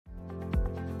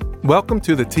Welcome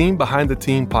to the Team Behind the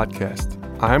Team podcast.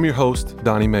 I am your host,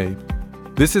 Donnie Mabe.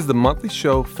 This is the monthly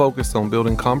show focused on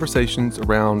building conversations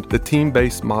around the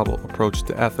team-based model approach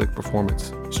to athletic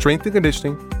performance, strength and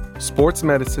conditioning, sports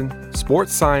medicine,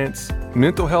 sports science,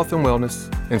 mental health and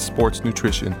wellness, and sports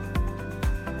nutrition.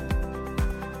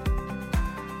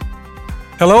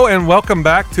 Hello and welcome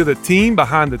back to the Team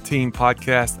Behind the Team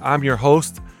podcast. I'm your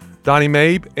host, Donnie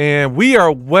Mabe, and we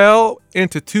are well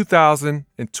into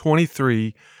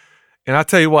 2023. And I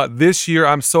tell you what, this year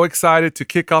I'm so excited to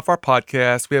kick off our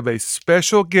podcast. We have a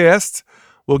special guest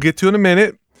we'll get to in a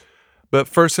minute. But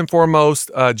first and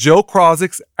foremost, Joe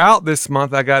Krawczyk's out this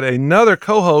month. I got another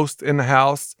co-host in the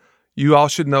house. You all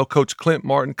should know Coach Clint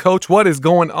Martin. Coach, what is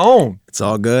going on? It's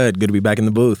all good. Good to be back in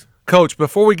the booth. Coach,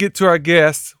 before we get to our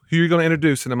guests, who you're going to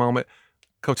introduce in a moment,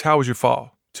 Coach, how was your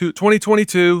fall?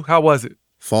 2022, how was it?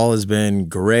 Fall has been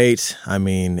great. I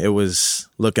mean, it was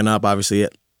looking up, obviously,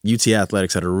 UT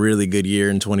Athletics had a really good year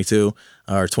in 22,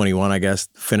 or 21, I guess,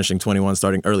 finishing 21,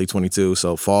 starting early 22.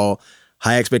 So fall,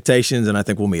 high expectations, and I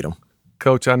think we'll meet them.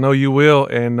 Coach, I know you will,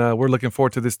 and we're looking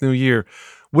forward to this new year.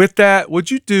 With that,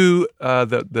 would you do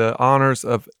the honors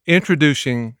of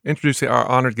introducing our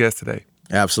honored guest today?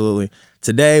 Absolutely.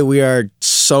 Today, we are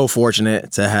so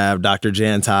fortunate to have Dr.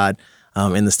 Jan Todd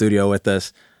in the studio with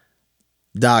us.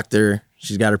 Doctor,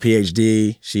 she's got her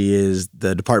PhD. She is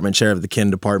the department chair of the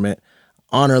Kin department.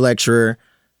 Honor lecturer.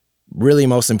 Really,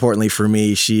 most importantly for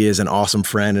me, she is an awesome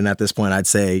friend. And at this point, I'd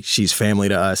say she's family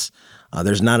to us.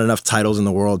 There's not enough titles in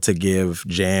the world to give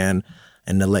Jan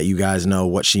and to let you guys know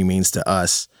what she means to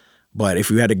us. But if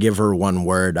we had to give her one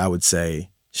word, I would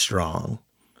say strong.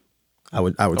 I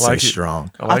would say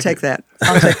strong. I'll take that.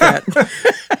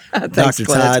 Thanks, Dr.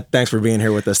 Todd, thanks for being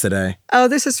here with us today. Oh,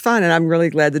 this is fun, and I'm really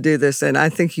glad to do this. And I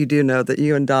think you do know that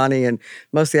you and Donnie and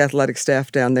most of the athletic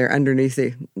staff down there underneath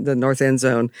the north end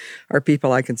zone are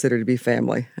people I consider to be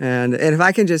family. And if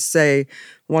I can just say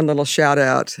one little shout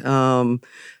out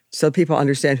so people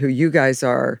understand who you guys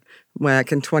are.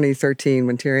 Back in 2013,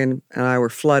 when Terry and I were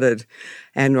flooded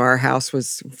and our house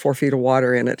was 4 feet of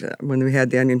water in it when we had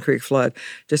the Onion Creek flood,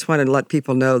 just wanted to let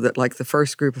people know that like the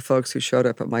first group of folks who showed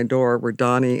up at my door were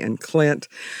Donnie and Clint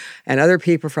and other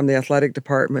people from the athletic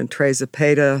department, Trey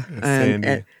Zapata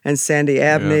and Sandy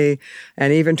Abney,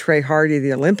 and even Trey Hardy,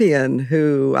 the Olympian,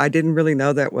 who I didn't really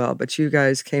know that well, but you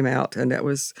guys came out, and that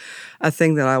was a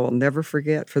thing that I will never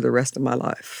forget for the rest of my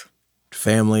life.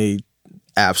 Family,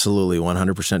 absolutely,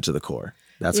 100% to the core.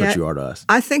 That's what you are to us.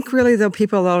 I think really, though,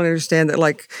 people don't understand that,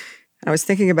 like, I was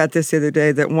thinking about this the other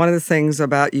day, that one of the things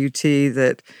about UT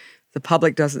that the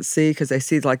public doesn't see because they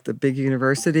see, like, the big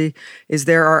university is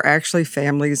there are actually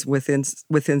families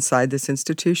inside this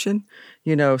institution,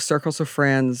 you know, circles of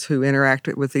friends who interact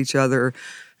with each other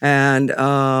and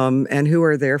who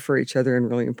are there for each other in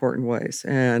really important ways.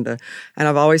 And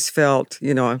I've always felt,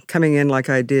 you know, coming in like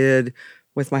I did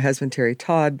with my husband, Terry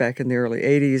Todd, back in the early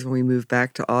 80s when we moved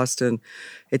back to Austin.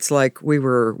 It's like we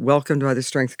were welcomed by the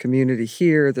strength community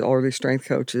here, the early strength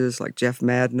coaches like Jeff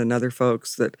Madden and other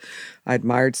folks that I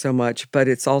admired so much. But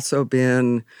it's also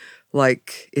been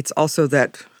like, it's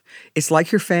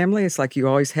like your family. It's like you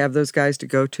always have those guys to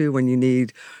go to when you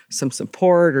need some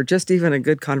support or just even a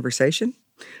good conversation,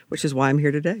 which is why I'm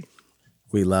here today.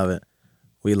 We love it.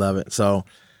 We love it. So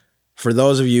for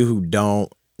those of you who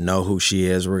don't know who she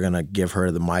is, we're going to give her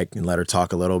the mic and let her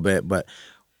talk a little bit, but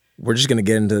we're just going to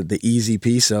get into the easy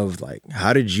piece of, like,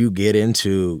 how did you get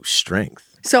into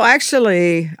strength? So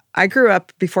actually, I grew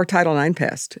up before Title IX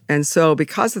passed. And so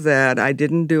because of that, I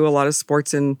didn't do a lot of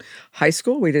sports in high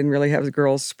school. We didn't really have the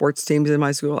girls' sports teams in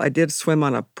my school. I did swim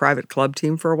on a private club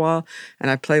team for a while,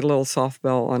 and I played a little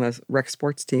softball on a rec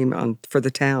sports team for the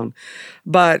town.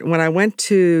 But when I went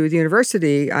to the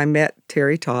university, I met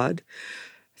Terry Todd,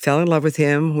 fell in love with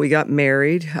him. We got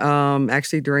married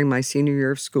actually during my senior year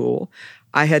of school.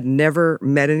 I had never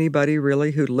met anybody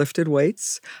really who lifted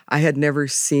weights. I had never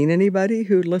seen anybody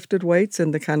who lifted weights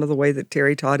in the kind of the way that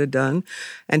Terry Todd had done.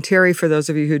 And Terry, for those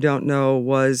of you who don't know,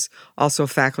 was also a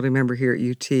faculty member here at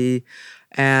UT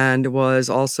and was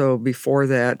also, before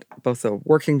that, both a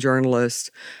working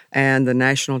journalist and the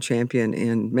national champion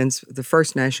the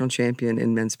first national champion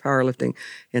in men's powerlifting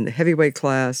in the heavyweight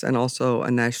class, and also a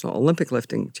national Olympic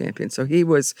lifting champion. So he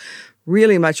was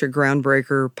really much a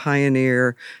groundbreaker,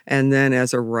 pioneer, and then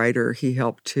as a writer, he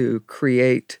helped to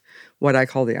create what I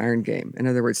call the Iron Game. In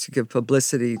other words, to give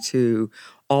publicity to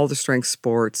all the strength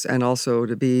sports and also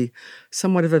to be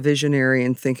somewhat of a visionary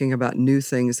in thinking about new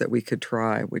things that we could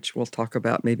try, which we'll talk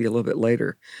about maybe a little bit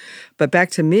later. But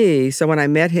back to me, so when I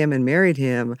met him and married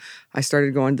him, I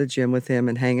started going to the gym with him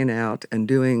and hanging out and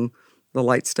doing the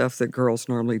light stuff that girls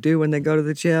normally do when they go to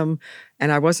the gym.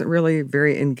 And I wasn't really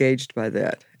very engaged by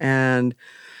that. And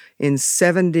in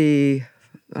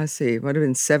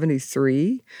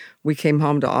 73, we came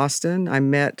home to Austin. I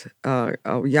met a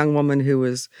young woman who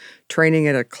was training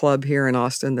at a club here in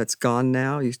Austin that's gone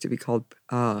now. It used to be called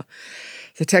the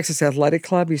Texas Athletic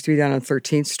Club. It used to be down on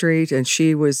 13th Street, and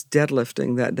she was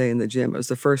deadlifting that day in the gym. It was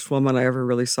the first woman I ever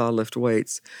really saw lift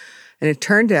weights. And it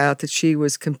turned out that she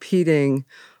was competing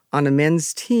on a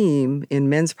men's team in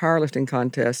men's powerlifting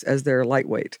contests as their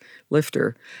lightweight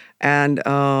lifter. And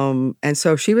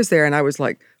so she was there, and I was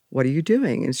like, what are you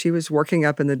doing? And she was working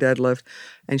up in the deadlift,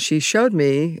 and she showed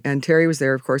me, and Terry was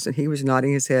there, of course, and he was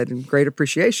nodding his head in great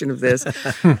appreciation of this.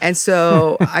 And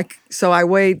so I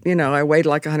weighed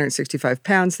like 165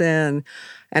 pounds then,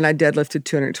 and I deadlifted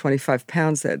 225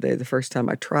 pounds that day, the first time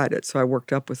I tried it. So I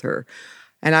worked up with her.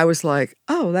 And I was like,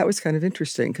 oh, that was kind of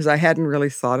interesting, because I hadn't really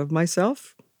thought of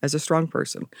myself as a strong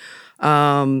person.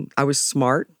 I was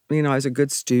smart, I was a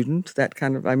good student,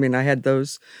 I had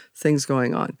those things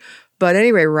going on. But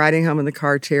anyway, riding home in the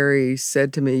car, Terry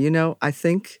said to me, I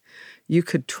think you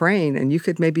could train and you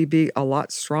could maybe be a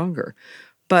lot stronger.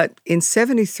 But in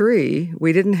 73,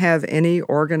 we didn't have any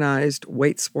organized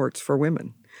weight sports for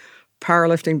women.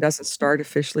 Powerlifting doesn't start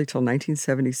officially till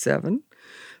 1977.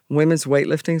 Women's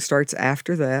weightlifting starts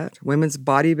after that. Women's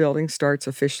bodybuilding starts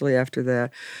officially after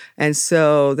that. And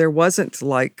so there wasn't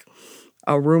like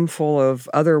a room full of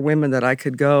other women that I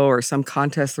could go or some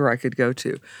contest where I could go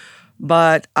to.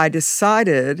 But I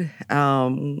decided,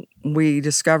 we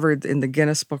discovered in the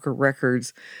Guinness Book of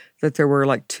Records that there were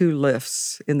like 2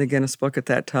 lifts in the Guinness Book at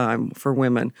that time for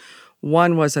women.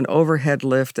 One was an overhead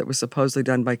lift that was supposedly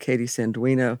done by Katie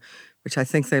Sanduino, which I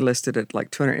think they listed at like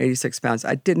 286 pounds.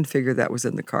 I didn't figure that was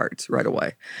in the cards right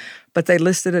away. But they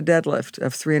listed a deadlift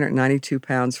of 392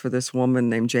 pounds for this woman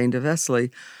named Jane DeVesley.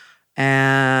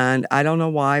 And I don't know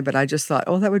why, but I just thought,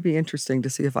 oh, that would be interesting to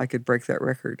see if I could break that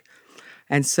record.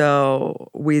 And so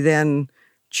we then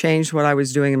changed what I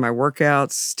was doing in my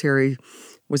workouts. Terry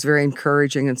was very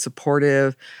encouraging and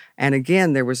supportive. And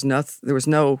again, there was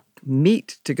no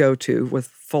meet to go to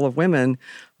full of women.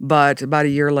 But about a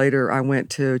year later, I went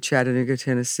to Chattanooga,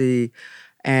 Tennessee,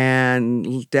 and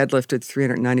deadlifted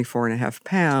 394.5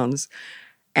 pounds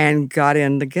and got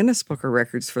in the Guinness Book of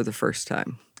Records for the first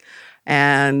time.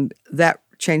 And that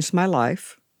changed my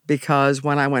life. Because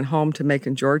when I went home to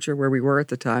Macon, Georgia, where we were at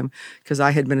the time, because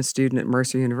I had been a student at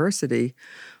Mercer University,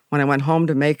 when I went home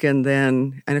to Macon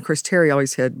then, and of course, Terry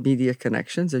always had media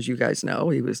connections, as you guys know.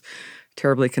 He was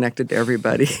terribly connected to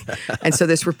everybody. And so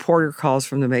this reporter calls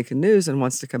from the Macon News and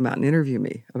wants to come out and interview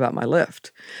me about my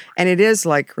lift. And it is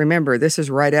like, remember, this is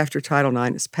right after Title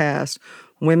IX is passed.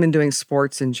 Women doing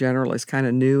sports in general is kind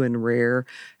of new and rare.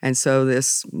 And so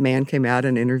this man came out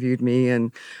and interviewed me,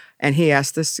 and he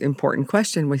asked this important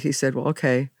question when he said, well,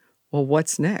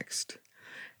 what's next?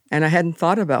 And I hadn't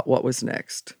thought about what was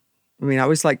next. I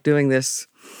was like doing this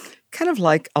kind of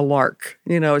like a lark.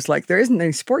 It's like, there isn't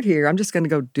any sport here. I'm just going to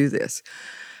go do this.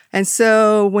 And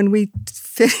so when we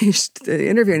finished the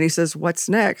interview and he says, what's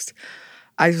next?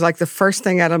 I was like, the first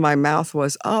thing out of my mouth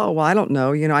was, oh, well, I don't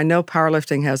know. I know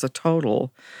powerlifting has a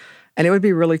total, and it would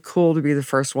be really cool to be the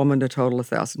first woman to total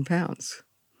 1,000 pounds.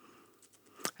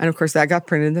 And of course, that got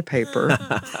printed in the paper.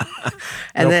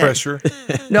 And pressure.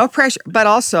 No pressure. But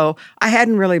also, I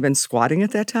hadn't really been squatting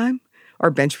at that time or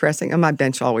bench pressing. And my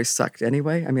bench always sucked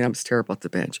anyway. I was terrible at the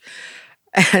bench.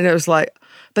 And it was like,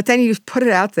 but then you put it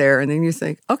out there and then you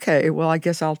think, okay, well, I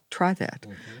guess I'll try that.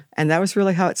 Mm-hmm. And that was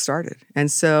really how it started.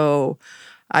 And so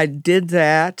I did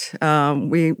that.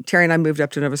 Terry and I moved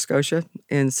up to Nova Scotia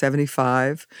in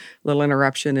 75. Little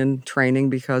interruption in training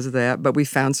because of that. But we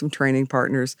found some training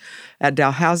partners at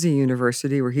Dalhousie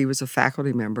University where he was a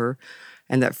faculty member.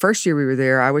 And that first year we were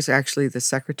there, I was actually the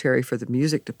secretary for the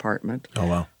music department. Oh,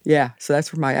 wow. Yeah, so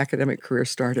that's where my academic career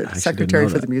started. Secretary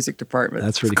for the music department.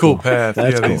 That's really cool path.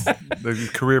 That's cool. The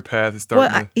career path is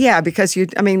starting. Well, because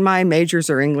my majors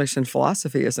are English and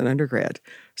philosophy as an undergrad.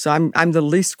 So I'm the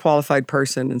least qualified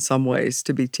person in some ways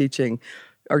to be teaching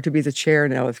or to be the chair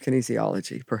now of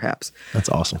kinesiology, perhaps. That's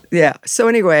awesome. Yeah. So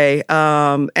anyway,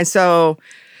 and so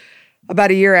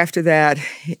about a year after that,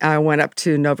 I went up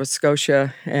to Nova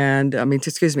Scotia and, I went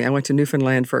to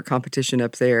Newfoundland for a competition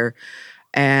up there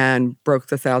and broke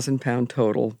the 1,000-pound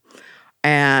total.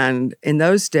 And in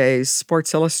those days,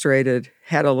 Sports Illustrated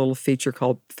had a little feature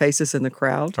called Faces in the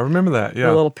Crowd. I remember that, yeah.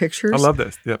 The little pictures. I love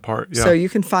that part, yeah. So you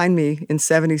can find me in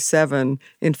 77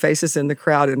 in Faces in the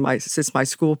Crowd. It's my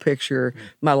school picture,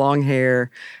 my long hair.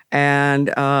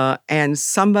 And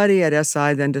somebody at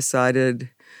SI then decided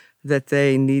that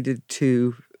they needed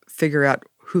to figure out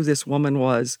who this woman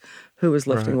was who was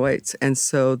lifting weights. And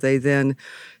so they then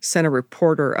sent a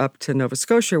reporter up to Nova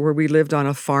Scotia, where we lived on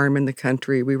a farm in the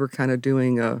country. We were kind of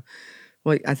doing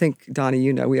well, I think, Donnie,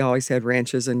 you know, we always had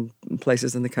ranches and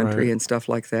places in the country and stuff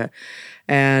like that.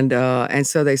 And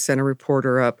so they sent a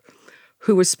reporter up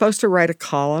who was supposed to write a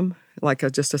column, like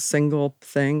just a single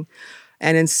thing,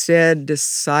 and instead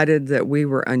decided that we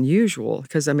were unusual.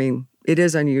 Because, I mean, it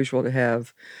is unusual to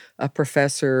have a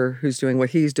professor who's doing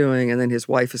what he's doing, and then his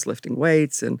wife is lifting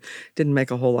weights, and didn't make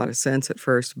a whole lot of sense at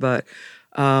first. But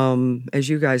as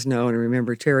you guys know and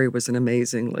remember, Terry was an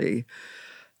amazingly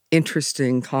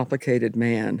interesting, complicated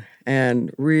man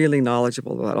and really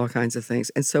knowledgeable about all kinds of things.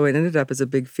 And so it ended up as a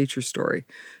big feature story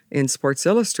in Sports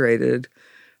Illustrated,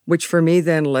 which for me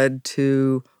then led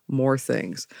to more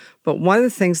things. But one of the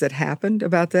things that happened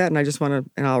about that, and I just want to,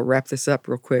 and I'll wrap this up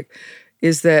real quick,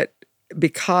 is that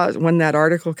because when that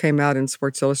article came out in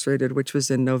Sports Illustrated, which was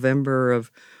in November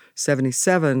of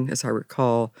 77, as I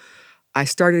recall, I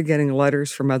started getting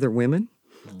letters from other women,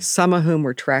 some of whom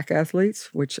were track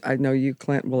athletes, which I know you,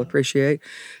 Clint, will appreciate.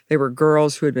 They were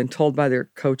girls who had been told by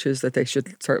their coaches that they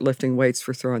should start lifting weights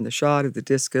for throwing the shot or the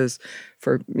discus,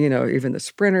 for, you know, even the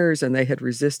sprinters, and they had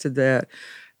resisted that.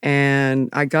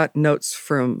 And I got notes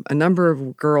from a number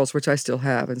of girls, which I still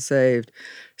have and saved,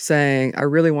 saying, I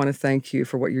really want to thank you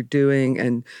for what you're doing.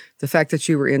 And the fact that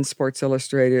you were in Sports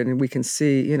Illustrated, and we can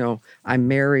see, you know, I'm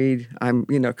married,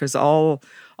 you know, because all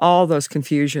those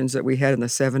confusions that we had in the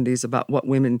 70s about what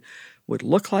women would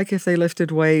look like if they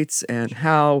lifted weights and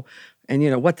how, and,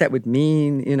 you know, what that would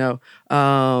mean, you know,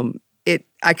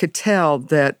 I could tell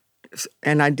that,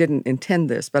 and I didn't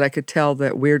intend this, but I could tell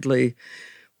that weirdly,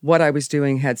 what I was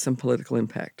doing had some political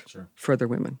impact for other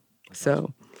women.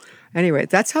 So anyway,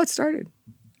 that's how it started.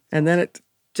 And then it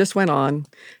just went on.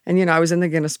 And, you know, I was in the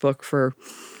Guinness Book for,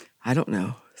 I don't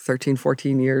know, 13,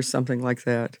 14 years, something like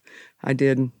that. I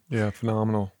did. Yeah,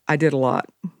 phenomenal. I did a lot.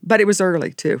 But it was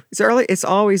early, too. It's early. It's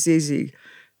always easy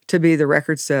to be the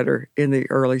record setter in the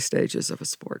early stages of a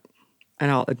sport. And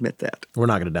I'll admit that. We're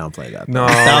not going to downplay that. No.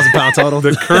 1,000 pound total.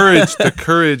 The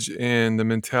courage and the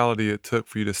mentality it took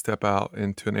for you to step out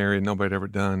into an area nobody had ever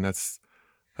done,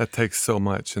 that takes so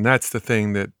much. And that's the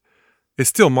thing that it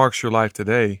still marks your life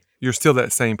today. You're still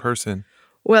that same person.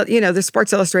 Well, you know, the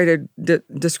Sports Illustrated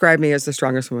described me as the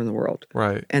strongest woman in the world.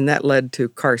 Right. And that led to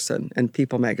Carson and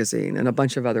People magazine and a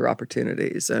bunch of other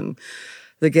opportunities. And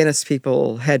the Guinness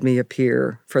people had me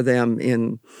appear for them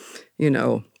in, you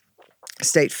know,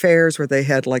 state fairs where they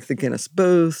had like the Guinness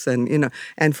booth, and, you know,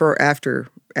 and for after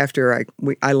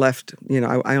I left, you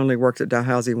know, I only worked at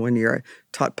Dalhousie 1 year. I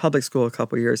taught public school a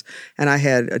couple of years, and I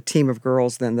had a team of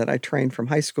girls then that I trained from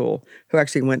high school who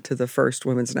actually went to the first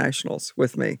women's nationals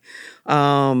with me.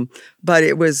 But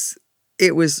it was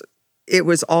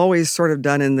always sort of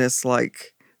done in this,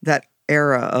 like, that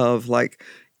era of like,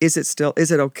 is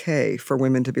it okay for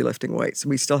women to be lifting weights?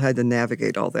 We still had to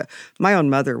navigate all that. My own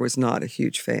mother was not a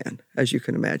huge fan, as you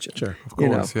can imagine. Sure, of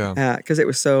course, yeah. Because it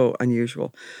was so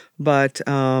unusual. But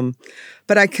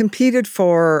I competed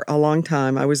for a long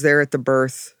time. I was there at the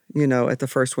birth, you know, at the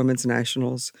first Women's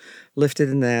Nationals, lifted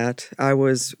in that. I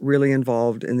was really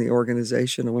involved in the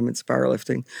organization of women's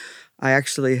powerlifting. I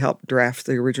actually helped draft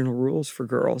the original rules for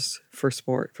girls for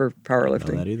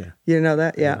powerlifting. I didn't know that either. You didn't know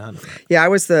that? Yeah. I didn't know that. Yeah,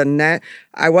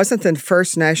 I wasn't the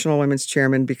first national women's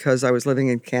chairman because I was living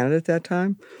in Canada at that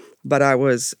time, but I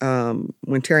was,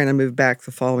 when Terry and I moved back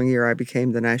the following year, I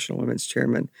became the national women's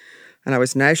chairman. And I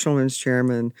was national women's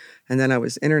chairman, and then I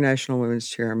was international women's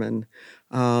chairman.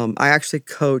 I actually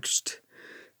coached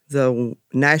the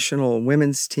national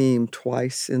women's team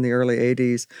twice in the early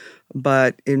 80s,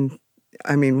 but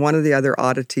one of the other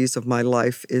oddities of my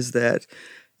life is that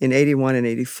in 81 and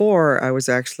 84, I was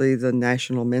actually the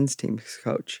national men's team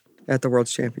coach at the World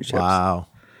Championships. Wow.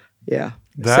 Yeah.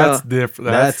 That's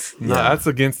different. That's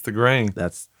against the grain.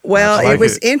 It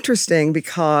was interesting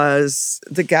because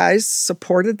the guys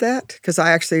supported that, because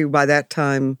I actually, by that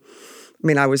time,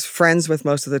 I was friends with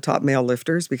most of the top male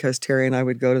lifters because Terry and I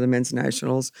would go to the men's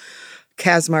nationals.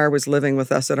 Kazmaier was living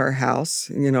with us at our house,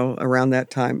 you know, around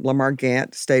that time. Lamar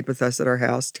Gant stayed with us at our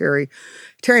house. Terry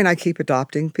and I keep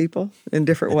adopting people in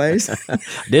different ways.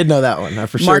 Did know that one. I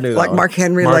for sure knew that one. Mark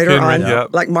Henry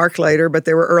like Mark later, but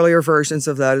there were earlier versions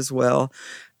of that as well.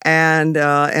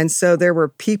 And so there were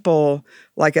people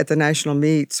like at the national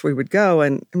meets we would go,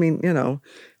 and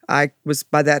I was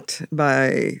by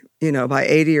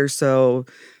 80 or so,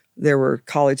 there were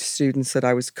college students that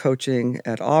I was coaching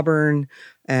at Auburn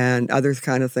and other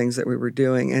kind of things that we were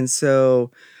doing. And so,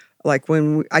 like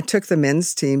I took the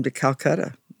men's team to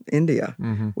Calcutta, India,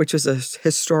 which was a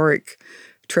historic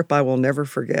trip I will never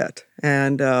forget.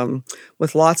 And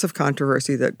with lots of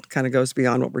controversy that kind of goes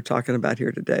beyond what we're talking about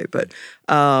here today. But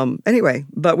anyway,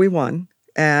 but we won.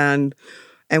 And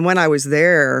when I was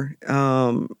there,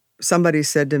 somebody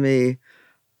said to me,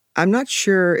 I'm not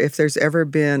sure if there's ever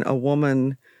been a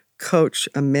woman coach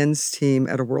a men's team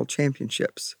at a world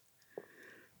championships.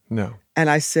 No. And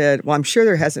I said, well, I'm sure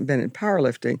there hasn't been in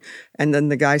powerlifting. And then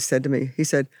the guy said to me, he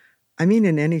said, I mean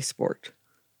in any sport,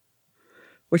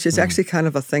 which is actually kind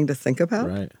of a thing to think about.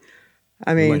 Right.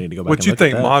 I We might mean, need to go back What and you look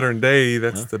think at that. modern day,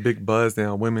 that's the big buzz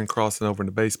now. Women crossing over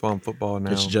into baseball and football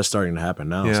now. It's just starting to happen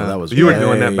now. yeah. So that was you were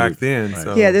doing that way- back then. right.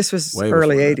 So yeah, this was Way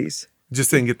early before that. 80s.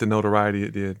 just didn't get the notoriety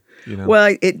it did. You know.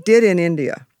 Well, it did in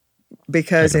India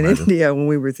because I in can imagine. India, when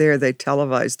we were there, they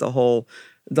televised the whole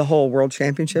World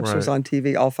Championships. It was Right. on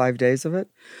TV, all 5 days of it.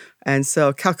 And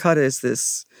so Calcutta is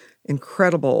this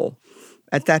incredible,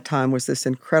 at that time, was this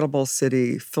incredible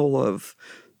city full of,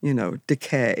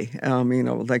 decay.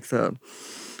 Like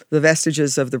the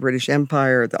vestiges of the British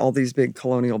Empire, all these big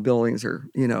colonial buildings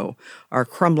are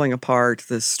crumbling apart.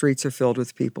 The streets are filled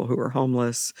with people who are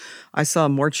homeless. I saw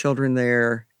more children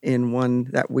there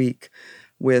that week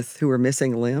who were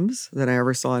missing limbs than I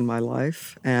ever saw in my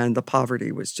life, and the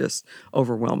poverty was just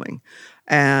overwhelming.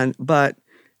 But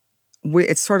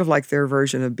it's sort of like their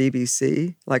version of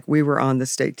BBC. Like we were on the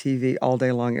state TV all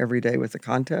day long, every day with the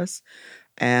contests.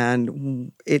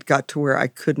 And it got to where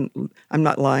I'm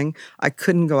not lying, I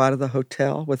couldn't go out of the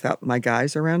hotel without my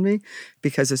guys around me,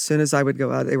 because as soon as I would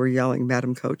go out, they were yelling,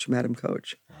 Madam Coach, Madam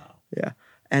Coach. Wow. Yeah.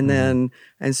 And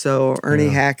so Ernie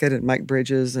Hackett and Mike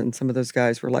Bridges and some of those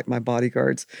guys were like my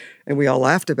bodyguards. And we all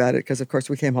laughed about it because, of course,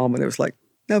 we came home and it was like,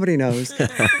 nobody knows.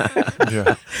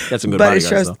 yeah. Got some good But it bodyguards,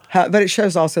 shows though. but it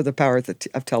shows also the power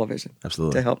of television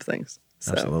Absolutely. to help things.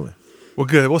 So. Absolutely. Well,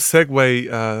 good. We'll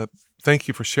segue. Thank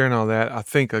you for sharing all that. I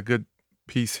think a good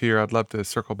piece here I'd love to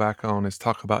circle back on is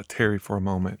talk about Terry for a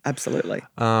moment. Absolutely.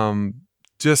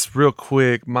 Just real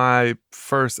quick, I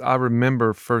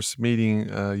remember first meeting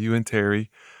you and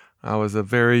Terry. I was a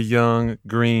very young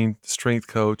green strength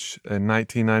coach in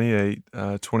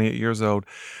 1998, 28 years old.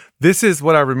 This is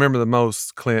what I remember the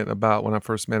most, Clint, about when I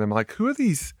first met him. Like, who are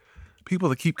these people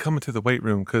that keep coming to the weight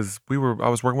room? Because I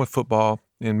was working with football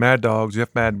in Mad Dog. Jeff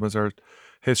Madden was our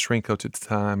head strength coach at the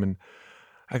time. And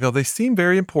I go, they seem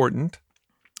very important.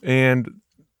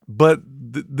 But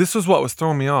this was what was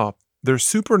throwing me off. They're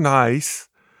super nice.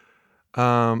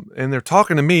 And they're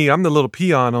talking to me. I'm the little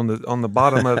peon on the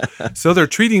bottom of, so they're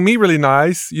treating me really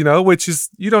nice, which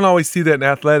is, you don't always see that in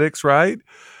athletics, right?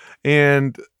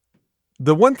 And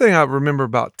the one thing I remember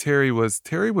about Terry was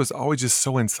always just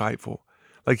so insightful.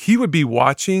 Like he would be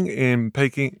watching and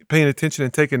paying attention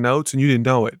and taking notes, and you didn't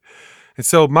know it. And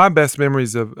so my best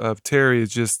memories of Terry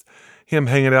is just him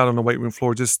hanging out on the weight room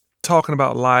floor, just talking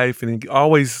about life, and he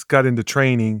always got into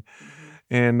training.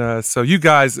 And so you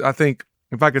guys, I think,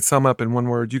 if I could sum up in one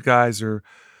word, you guys are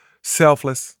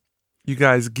selfless. You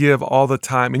guys give all the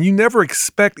time, and you never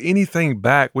expect anything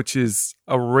back, which is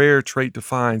a rare trait to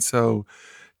find. So,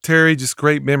 Terry, just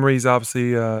great memories,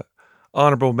 obviously,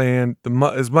 honorable man.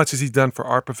 As much as he's done for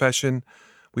our profession,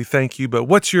 we thank you. But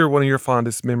what's one of your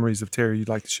fondest memories of Terry you'd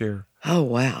like to share? Oh,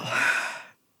 wow.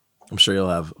 I'm sure you'll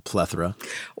have a plethora.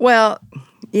 Well,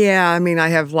 yeah, I mean, I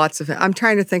have lots of. I'm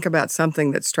trying to think about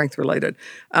something that's strength related.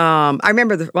 I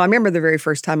remember the very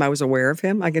first time I was aware of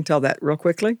him. I can tell that real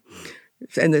quickly,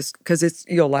 and this because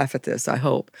you'll laugh at this, I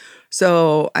hope.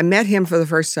 So I met him for the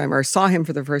first time, or saw him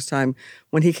for the first time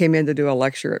when he came in to do a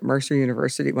lecture at Mercer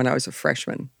University when I was a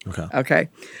freshman. Okay,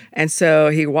 and so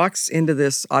he walks into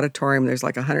this auditorium. There's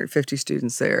like 150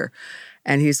 students there,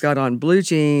 and he's got on blue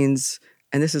jeans.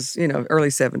 And this is, early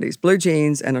 70s, blue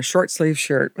jeans and a short sleeve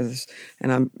shirt.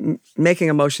 And I'm making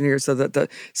a motion here so that the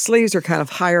sleeves are kind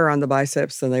of higher on the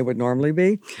biceps than they would normally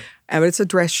be. But it's a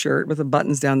dress shirt with the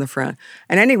buttons down the front.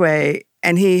 And anyway,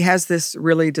 and he has this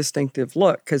really distinctive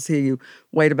look because he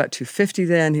weighed about 250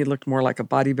 then. He looked more like a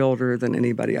bodybuilder than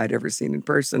anybody I'd ever seen in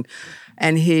person.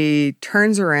 And he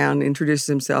turns around, introduces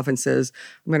himself, and says,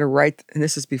 I'm going to write, and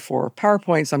this is before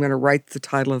PowerPoint, so I'm going to write the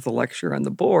title of the lecture on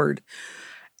the board.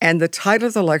 And the title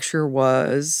of the lecture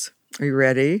was, are you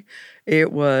ready?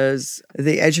 It was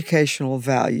The Educational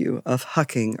Value of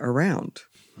Hucking Around.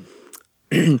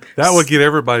 That would get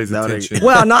everybody's attention.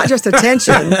 Well, not just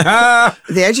attention.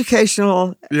 The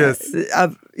educational. Yes.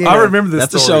 I remember this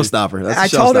That's story. a showstopper. I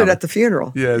told it at the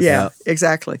funeral. Yes. Yeah,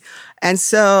 exactly. And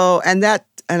so, and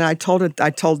I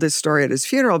told this story at his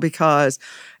funeral because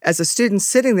as a student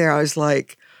sitting there, I was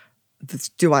like,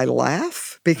 do I laugh?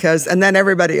 And then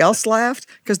everybody else laughed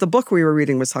because the book we were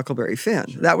reading was Huckleberry Finn.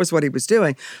 That was what he was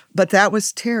doing. But that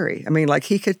was Terry. I mean, like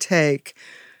he could take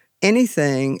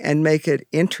anything and make it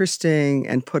interesting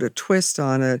and put a twist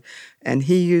on it. And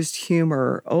he used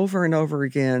humor over and over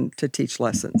again to teach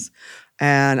lessons.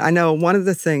 And I know one of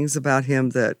the things about him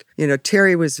that,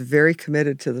 Terry was very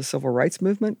committed to the civil rights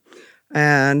movement.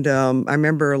 And I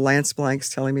remember Lance Blanks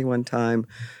telling me one time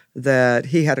that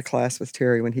he had a class with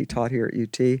Terry when he taught here at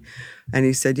UT. And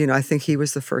he said, I think he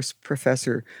was the first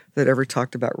professor that ever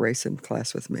talked about race in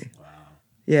class with me. Wow.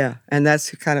 Yeah, and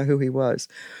that's kind of who he was.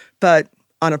 But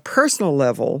on a personal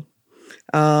level,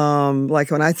 like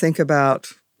when I think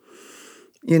about,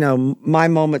 my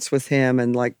moments with him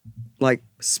and like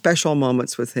special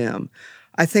moments with him,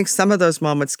 I think some of those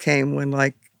moments came when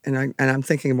and I'm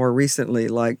thinking more recently,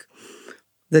 like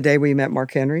the day we met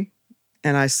Mark Henry,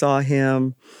 and I saw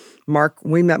him.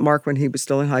 We met Mark when he was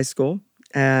still in high school.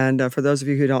 And for those of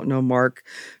you who don't know, Mark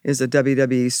is a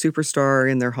WWE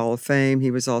superstar in their Hall of Fame. He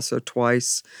was also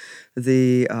twice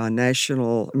twice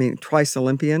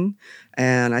Olympian,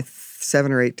 and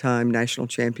 7 or 8 time national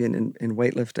champion in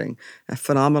weightlifting. A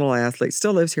phenomenal athlete,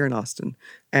 still lives here in Austin,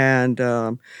 and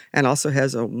also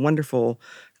has a wonderful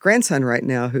grandson right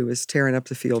now who is tearing up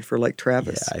the field for Lake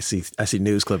Travis. Yeah, I see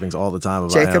news clippings all the time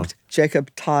about him. Jacob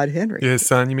Todd Henry. Yeah, his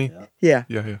son, you mean? Yeah.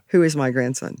 Yeah. Who is my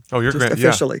grandson? Oh, your grandson.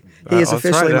 Officially. Yeah. He is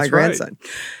officially my grandson.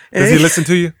 Does he listen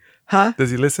to you? Huh? Does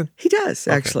he listen? He does,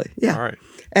 actually. Okay. Yeah. All right.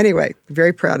 Anyway,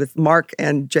 very proud of Mark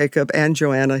and Jacob and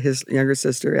Joanna, his younger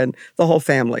sister, and the whole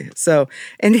family. So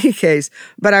in any case,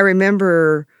 but I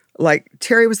remember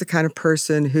Terry was the kind of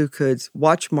person who could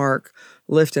watch Mark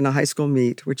lift in a high school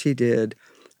meet, which he did,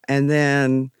 and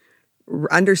then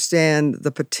understand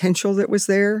the potential that was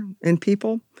there in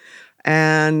people.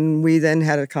 And we then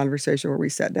had a conversation where we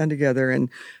sat down together and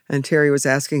Terry was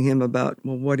asking him about,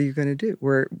 well, what are you going to do?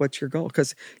 What's your goal?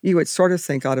 Because you would sort of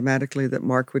think automatically that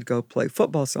Mark would go play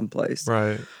football someplace.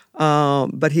 Right.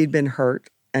 But he'd been hurt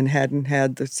and hadn't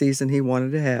had the season he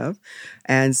wanted to have.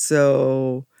 And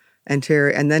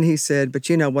then he said, but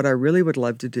what I really would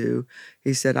love to do,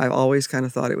 he said, I've always kind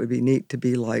of thought it would be neat to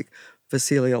be like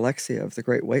Vasily Alexiev, the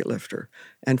great weightlifter.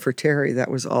 And for Terry,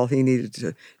 that was all he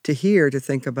needed to hear, to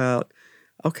think about,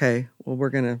 okay,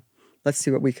 well, let's see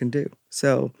what we can do.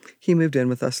 So he moved in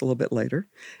with us a little bit later.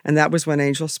 And that was when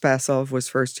Angel Spasov was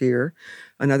first here,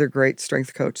 another great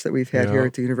strength coach that we've had here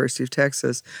at the University of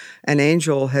Texas. And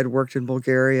Angel had worked in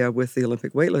Bulgaria with the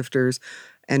Olympic weightlifters.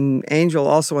 And Angel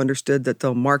also understood that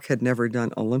though Mark had never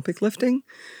done Olympic lifting,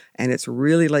 and it's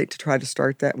really late to try to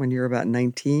start that when you're about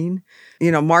 19.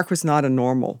 Mark was not a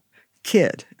normal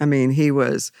kid. I mean, he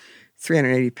was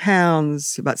 380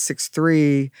 pounds, about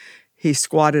 6'3". He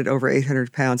squatted over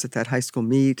 800 pounds at that high school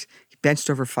meet. He benched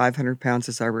over 500 pounds,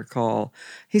 as I recall.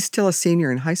 He's still a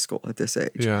senior in high school at this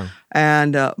age. Yeah.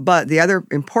 And but the other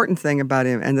important thing about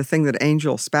him, and the thing that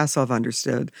Angel Spasov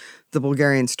understood, the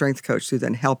Bulgarian strength coach who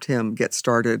then helped him get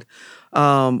started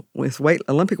with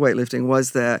Olympic weightlifting,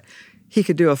 was that he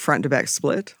could do a front-to-back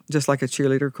split, just like a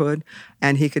cheerleader could,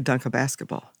 and he could dunk a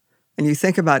basketball. And you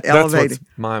think about elevating. That's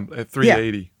what's mine at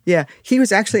 380. Yeah. He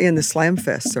was actually in the Slam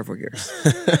Fest several years.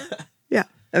 Yeah.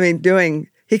 I mean,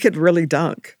 he could really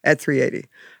dunk at 380.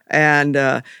 And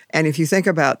if you think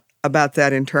about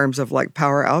that in terms of like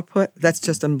power output, that's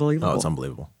just unbelievable. Oh, it's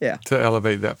unbelievable. Yeah. To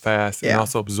elevate that fast and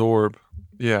also absorb.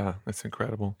 Yeah, that's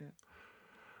incredible. Yeah.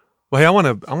 Well, hey, I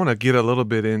want to get a little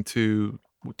bit into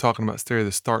talking about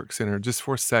the Stark Center just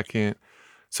for a second.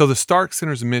 So the Stark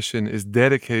Center's mission is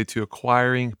dedicated to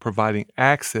acquiring, providing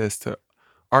access to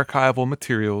archival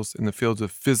materials in the fields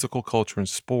of physical culture and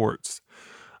sports,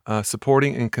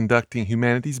 supporting and conducting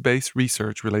humanities-based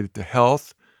research related to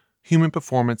health, human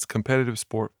performance, competitive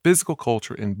sport, physical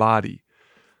culture, and body,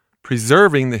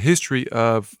 preserving the history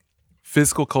of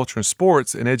physical culture and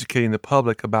sports, and educating the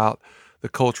public about the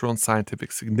cultural and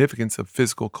scientific significance of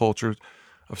physical culture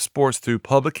of sports through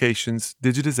publications,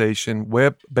 digitization,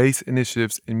 web-based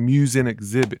initiatives, and museum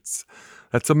exhibits.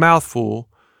 That's a mouthful.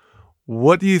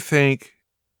 What do you think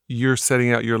you're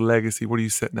setting out your legacy? What are you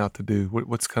setting out to do?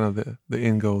 What's kind of the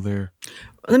end goal there?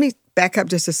 Let me back up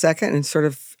just a second and sort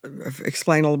of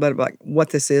explain a little bit about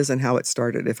what this is and how it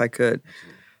started, if I could.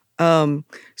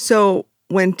 So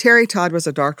when Terry Todd was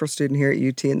a doctoral student here at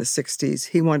UT in the 60s,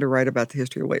 he wanted to write about the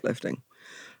history of weightlifting.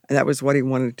 And that was what he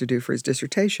wanted to do for his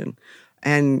dissertation.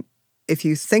 And if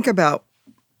you think about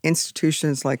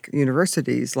institutions like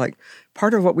universities, like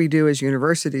part of what we do as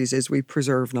universities is we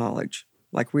preserve knowledge.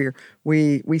 Like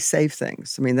we save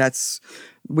things. I mean,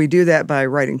 we do that by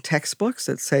writing textbooks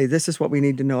that say this is what we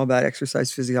need to know about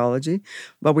exercise physiology,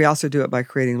 but we also do it by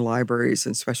creating libraries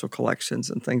and special collections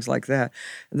and things like that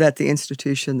the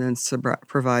institution then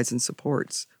provides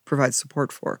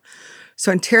support for.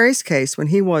 So in Terry's case, when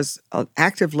he was an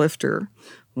active lifter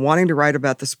wanting to write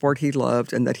about the sport he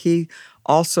loved, and that he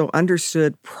also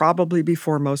understood, probably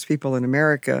before most people in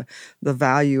America, the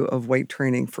value of weight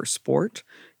training for sport.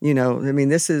 You know, I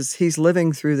mean, he's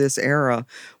living through this era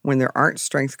when there aren't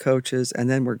strength coaches, and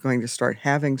then we're going to start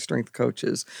having strength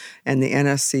coaches, and the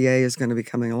NSCA is going to be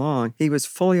coming along. He was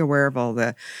fully aware of all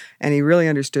that, and he really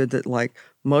understood that, like,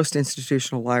 most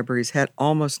institutional libraries had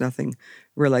almost nothing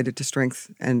related to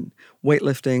strength and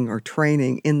weightlifting or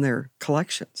training in their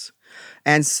collections.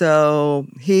 And so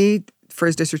he, for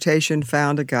his dissertation,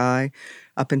 found a guy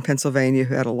up in Pennsylvania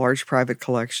who had a large private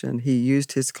collection. He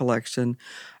used his collection,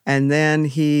 and then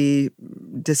he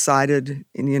decided,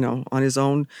 you know, on his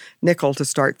own nickel to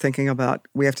start thinking about,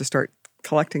 we have to start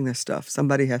collecting this stuff.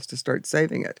 Somebody has to start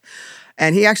saving it.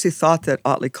 And he actually thought that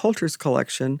Otley Coulter's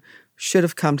collection should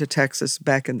have come to Texas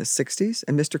back in the 60s.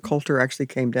 And Mr. Coulter actually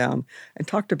came down and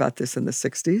talked about this in the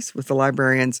 60s with the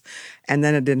librarians, and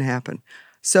then it didn't happen.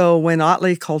 So when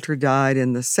Otley Coulter died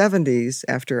in the 70s,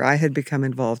 after I had become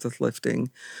involved with lifting,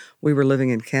 we were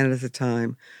living in Canada at the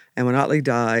time, and when Otley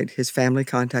died, his family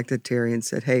contacted Terry and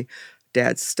said, hey,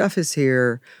 Dad's stuff is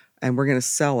here, and we're going to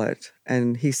sell it.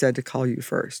 And he said to call you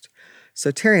first.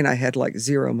 So Terry and I had like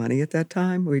zero money at that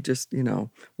time. We just, you know,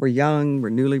 we're young, we're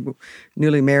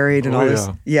newly married, and all this.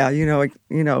 Yeah,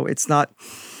 it's not.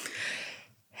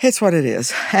 It's what it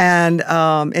is. And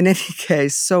in any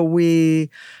case,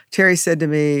 Terry said to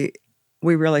me,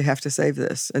 we really have to save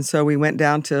this. And so we went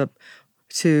down to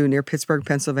near Pittsburgh,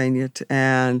 Pennsylvania,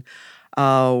 and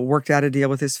worked out a deal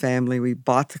with his family. We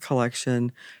bought the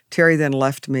collection. Terry then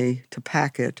left me to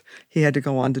pack it. He had to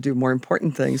go on to do more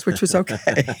important things, which was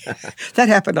okay. That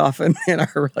happened often in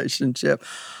our relationship.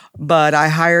 But I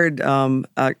hired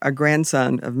a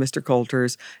grandson of Mr.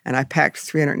 Coulter's, and I packed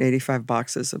 385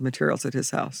 boxes of materials at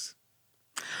his house.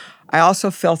 I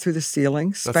also fell through the ceiling.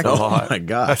 That's a lot. Oh my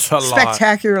God. That's a lot.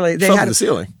 Spectacularly. They had the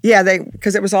ceiling. Yeah,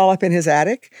 because it was all up in his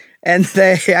attic, and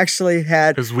they actually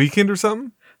had. It was weekend or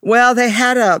something? Well, they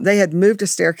had moved a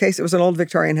staircase. It was an old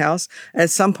Victorian house. And at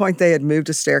some point they had moved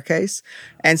a staircase.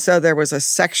 And so there was a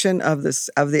section of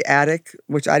the attic,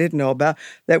 which I didn't know about,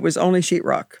 that was only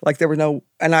sheetrock. Like there were no,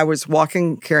 and I was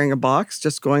walking, carrying a box,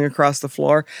 just going across the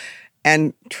floor,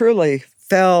 and truly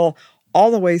fell all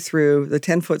the way through the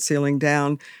 10-foot ceiling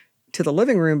down to the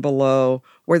living room below,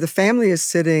 where the family is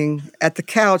sitting at the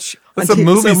couch. It's a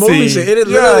movie scene. It is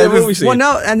literally a movie scene. Well,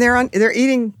 no, and they're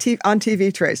eating on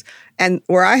TV trays. And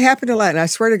where I happen to land, and I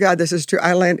swear to God this is true,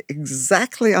 I land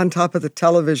exactly on top of the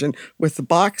television with the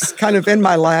box kind of in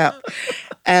my lap.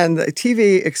 And the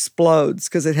TV explodes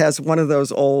because it has one of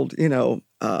those old,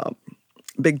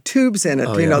 big tubes in it,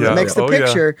 that makes the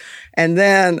picture. Yeah. And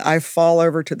then I fall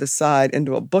over to the side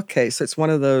into a bookcase. It's one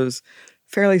of those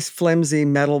fairly flimsy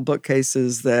metal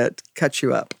bookcases that cut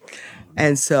you up.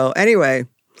 And so anyway,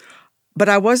 but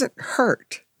I wasn't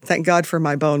hurt. Thank God for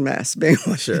my bone mass being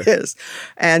what it is.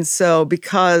 And so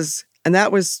and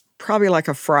that was probably like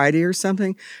a Friday or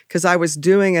something, because I was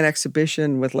doing an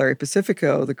exhibition with Larry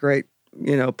Pacifico, the great,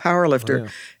 power lifter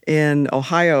in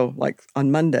Ohio, like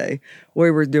on Monday.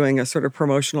 We were doing a sort of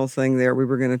promotional thing there. We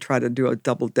were going to try to do a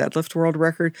double deadlift world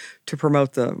record to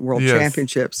promote the world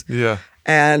championships. Yeah.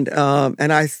 And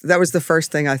that was the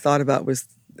first thing I thought about was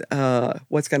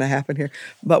what's going to happen here.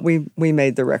 But we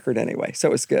made the record anyway, so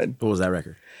it was good. What was that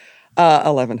record?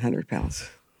 1,100 pounds.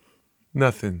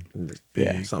 Nothing big,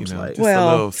 yeah, something like.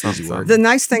 Well, the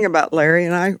nice thing about Larry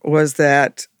and I was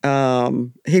that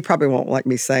he probably won't like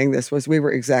me saying this, was we were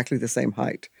exactly the same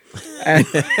height. And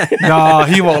no,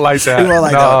 he won't like that. He won't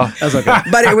like that. That's okay.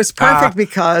 But it was perfect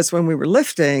because when we were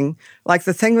lifting, like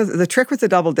the trick with the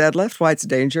double deadlift, why it's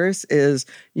dangerous is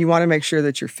you want to make sure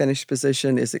that your finished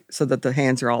position is so that the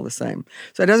hands are all the same.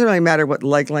 So it doesn't really matter what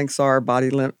leg lengths are, body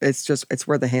length. It's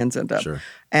where the hands end up. Sure.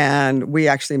 And we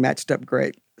actually matched up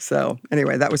great. So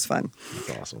anyway, that was fun.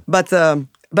 That's awesome.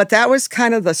 But that was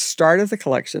kind of the start of the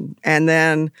collection.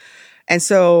 And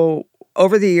so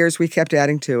over the years, we kept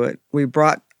adding to it. We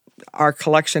brought our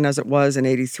collection as it was in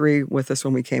 83 with us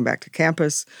when we came back to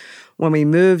campus. When we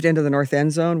moved into the North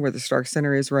End Zone, where the Stark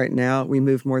Center is right now, we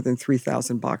moved more than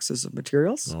 3,000 boxes of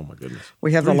materials. Oh, my goodness.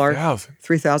 We have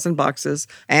 3,000 boxes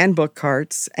and book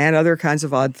carts and other kinds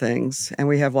of odd things. And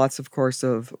we have lots, of course,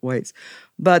 of weights.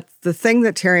 But the thing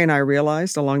that Terry and I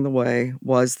realized along the way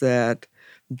was that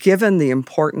given the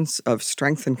importance of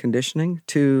strength and conditioning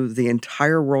to the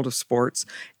entire world of sports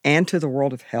and to the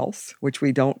world of health, which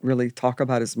we don't really talk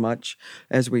about as much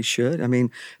as we should. I mean,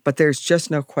 but there's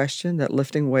just no question that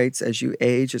lifting weights as you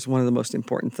age is one of the most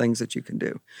important things that you can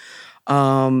do.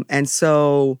 And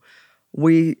so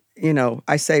we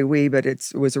I say we, but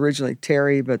it was originally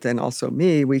Terry, but then also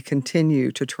me. We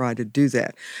continue to try to do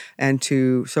that.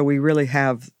 So we really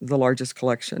have the largest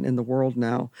collection in the world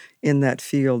now in that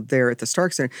field there at the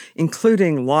Stark Center,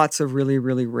 including lots of really,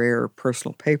 really rare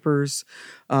personal papers,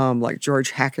 like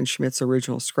George Hackenschmidt's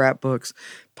original scrapbooks,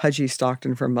 Pudgy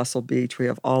Stockton from Muscle Beach. We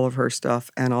have all of her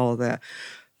stuff and all of that.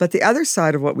 But the other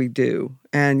side of what we do,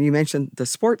 and you mentioned the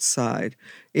sports side,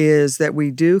 is that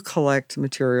we do collect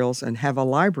materials and have a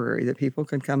library that people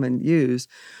can come and use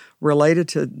related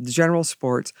to general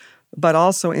sports, but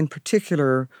also in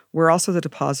particular, we're also the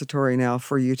depository now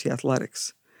for UT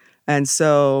Athletics. And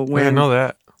so I didn't know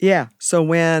that. Yeah. So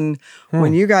when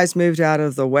you guys moved out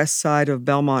of the west side of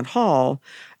Belmont Hall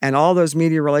and all those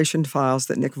media relation files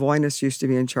that Nick Voyness used to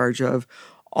be in charge of,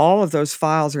 all of those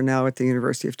files are now at the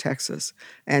University of Texas.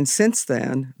 And since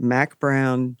then, Mac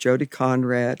Brown, Jody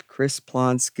Conrad, Chris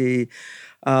Plonsky,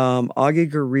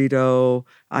 Augie Garrido,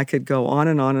 I could go on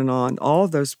and on and on. All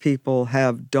of those people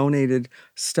have donated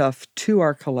stuff to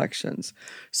our collections.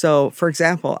 So, for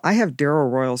example, I have Darrell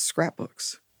Royal's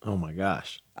scrapbooks. Oh my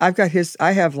gosh. I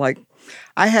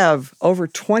have over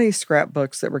 20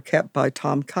 scrapbooks that were kept by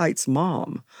Tom Kite's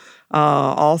mom,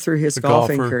 all through his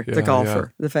golfing career. Yeah, the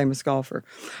golfer, the famous golfer.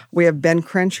 We have Ben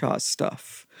Crenshaw's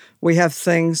stuff. We have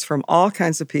things from all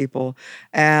kinds of people,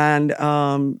 and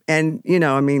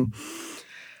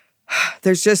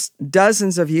there's just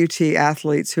dozens of UT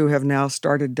athletes who have now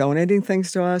started donating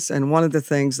things to us. And one of the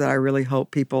things that I really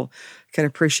hope people can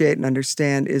appreciate and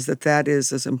understand is that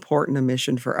is as important a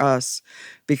mission for us,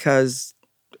 because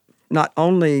not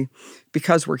only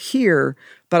because we're here,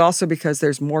 but also because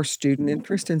there's more student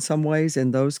interest in some ways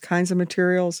in those kinds of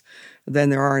materials than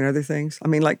there are in other things. I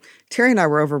mean, like Terry and I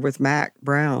were over with Mac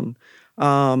Brown.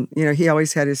 He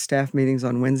always had his staff meetings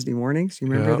on Wednesday mornings. You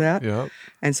remember that? Yeah.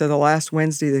 And so the last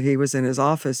Wednesday that he was in his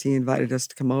office, he invited us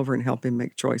to come over and help him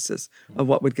make choices of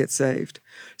what would get saved.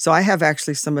 So I have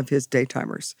actually some of his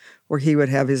daytimers where he would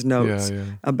have his notes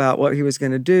about what he was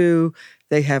going to do.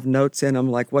 They have notes in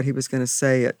them like what he was going to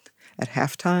say at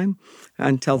halftime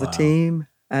and tell the team.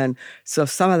 And so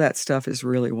some of that stuff is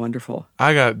really wonderful.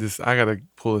 I got to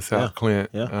pull this out,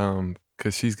 Clint,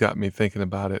 because she's got me thinking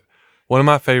about it. One of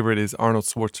my favorite is Arnold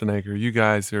Schwarzenegger. You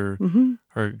guys are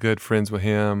good friends with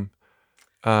him.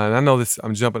 And I know this,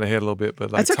 I'm jumping ahead a little bit, but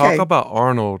talk about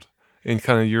Arnold and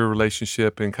kind of your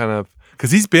relationship and kind of,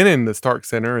 because he's been in the Stark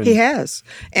Center. And, he has.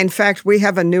 In fact, we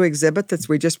have a new exhibit that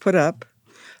we just put up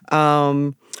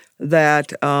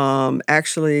that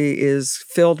actually is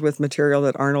filled with material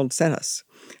that Arnold sent us.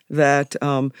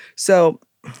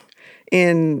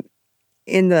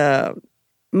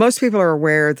 Most people are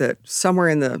aware that somewhere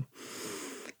in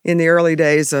the early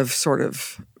days of sort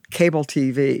of cable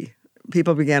TV,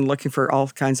 people began looking for all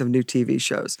kinds of new TV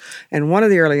shows. And one of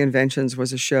the early inventions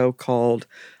was a show called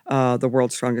The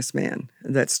World's Strongest Man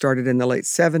that started in the late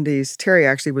 70s. Terry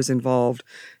actually was involved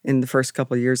in the first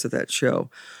couple of years of that show.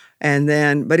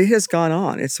 But it has gone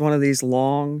on. It's one of these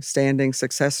long-standing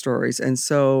success stories. And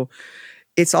so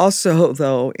it's also,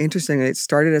 though, interesting that it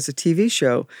started as a TV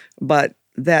show, but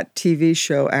that TV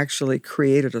show actually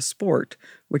created a sport,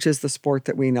 which is the sport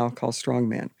that we now call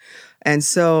strongman. And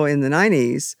so in the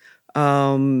 90s,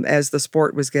 as the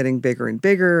sport was getting bigger and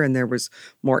bigger and there was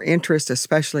more interest,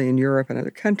 especially in Europe and other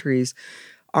countries,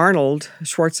 Arnold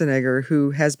Schwarzenegger,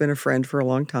 who has been a friend for a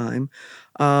long time,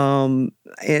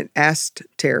 asked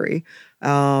Terry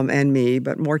and me,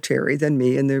 but more Terry than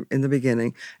me in the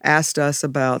beginning, asked us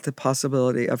about the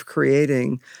possibility of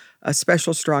creating a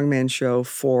special strongman show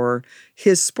for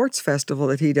his sports festival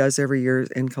that he does every year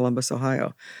in Columbus,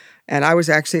 Ohio. And I was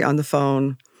actually on the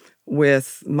phone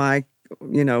with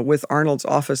with Arnold's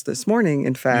office this morning,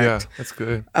 in fact. Yeah, that's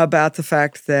good. About the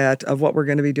fact that of what we're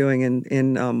going to be doing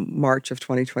in March of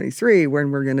 2023,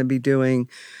 when we're going to be doing,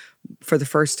 for the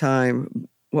first time,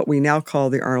 what we now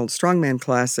call the Arnold Strongman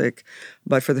Classic.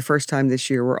 But for the first time this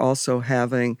year, we're also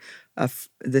having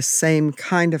the same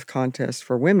kind of contest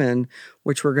for women,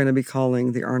 which we're going to be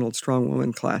calling the Arnold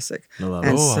Strongwoman Classic. I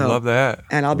love that.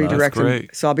 And I'll be directing.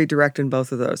 Great. So I'll be directing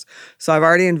both of those. So I've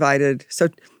already invited. So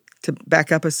to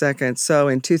back up a second, so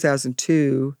in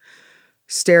 2002,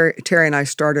 Terry and I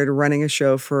started running a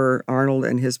show for Arnold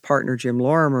and his partner Jim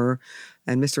Lorimer.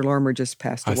 And Mr. Lorimer just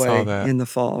passed away in the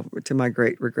fall, to my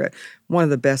great regret. One of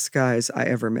the best guys I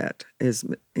ever met is.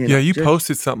 You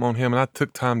posted something on him, and I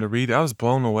took time to read it. I was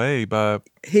blown away by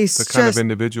the kind of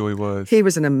individual he was. He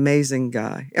was an amazing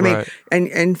guy. I mean,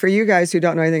 and for you guys who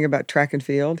don't know anything about track and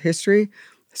field history,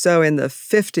 so in the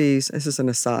 50s, this is an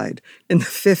aside, in the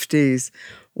 50s,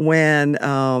 when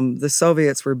the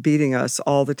Soviets were beating us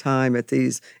all the time at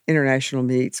these international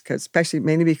meets,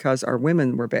 mainly because our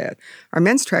women were bad. Our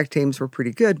men's track teams were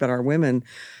pretty good, but our women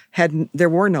there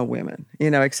were no women,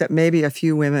 except maybe a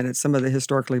few women at some of the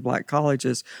historically black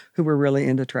colleges who were really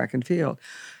into track and field.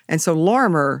 And so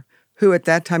Lorimer, who at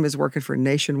that time was working for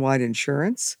Nationwide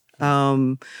Insurance,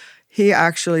 he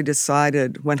actually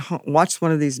decided, watched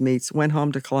one of these meets, went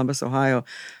home to Columbus, Ohio,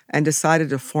 and decided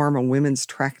to form a women's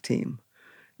track team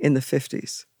in the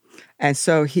 50s. And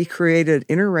so he created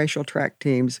interracial track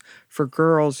teams for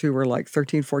girls who were like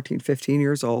 13, 14, 15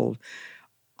 years old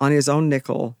on his own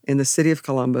nickel in the city of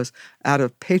Columbus out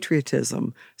of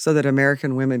patriotism so that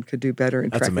American women could do better in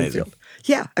track and field.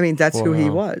 Yeah, I mean, that's who he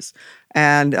was.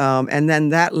 And then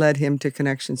that led him to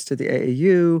connections to the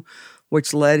AAU,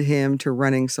 which led him to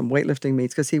running some weightlifting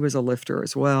meets because he was a lifter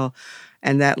as well.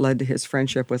 And that led to his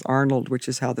friendship with Arnold, which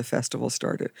is how the festival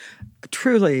started.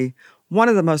 Truly, one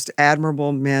of the most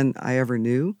admirable men I ever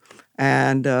knew.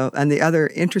 And the other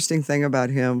interesting thing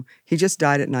about him, he just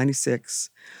died at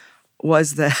 96,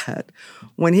 was that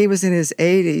when he was in his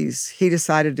 80s, he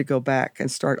decided to go back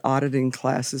and start auditing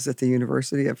classes at the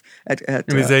University in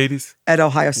his 80s? At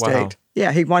Ohio State. Wow.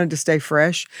 Yeah, he wanted to stay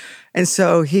fresh. And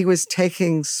so he was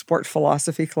taking sport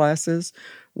philosophy classes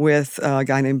with a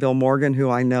guy named Bill Morgan,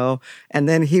 who I know, and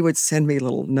then he would send me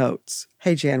little notes.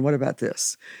 Hey, Jan, what about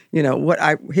this?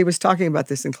 He was talking about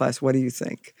this in class. What do you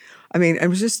think? I mean,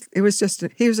 he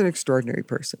was an extraordinary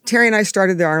person. Terry and I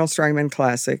started the Arnold Strongman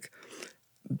Classic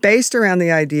based around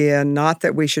the idea, not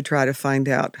that we should try to find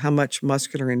out how much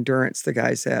muscular endurance the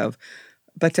guys have,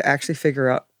 but to actually figure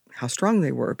out how strong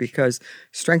they were, because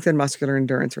strength and muscular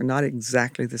endurance are not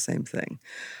exactly the same thing.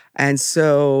 And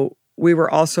so we were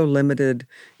also limited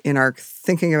in our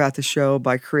thinking about the show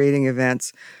by creating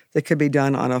events that could be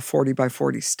done on a 40 by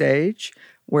 40 stage,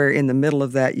 where in the middle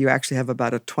of that, you actually have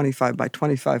about a 25 by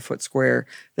 25 foot square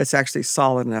that's actually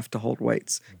solid enough to hold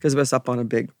weights, because it was up on a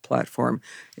big platform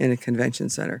in a convention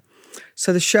center.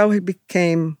 So the show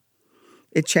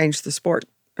it changed the sport.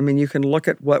 I mean, you can look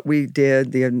at what we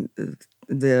did,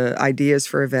 the ideas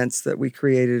for events that we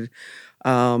created.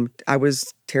 I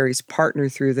was Terry's partner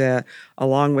through that,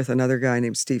 along with another guy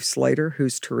named Steve Slater,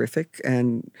 who's terrific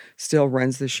and still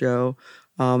runs the show.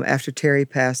 After Terry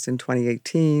passed in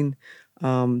 2018,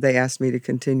 they asked me to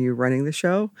continue running the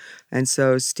show. And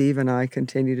so Steve and I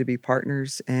continue to be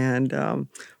partners, and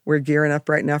we're gearing up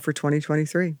right now for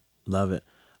 2023. Love it.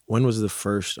 When was the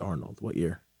first Arnold? What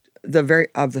year?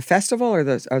 Of the festival or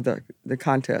the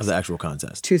contest? Of the actual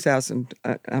contest.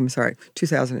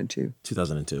 2002.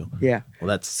 2002. Yeah.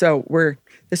 Well,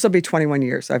 this will be 21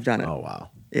 years I've done it. Oh, wow.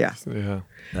 Yeah. Yeah.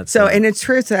 And in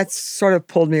truth, that's sort of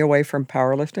pulled me away from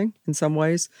powerlifting in some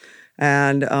ways.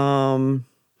 And,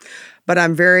 but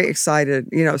I'm very excited.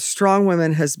 Strong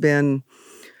Women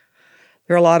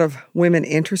there are a lot of women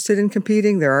interested in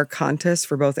competing. There are contests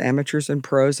for both amateurs and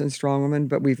pros and strong women,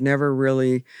 but we've never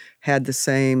really had the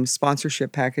same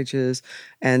sponsorship packages.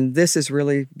 And this is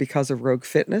really because of Rogue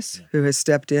Fitness, who has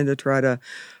stepped in to try to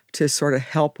sort of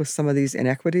help with some of these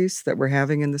inequities that we're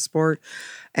having in the sport.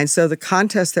 And so the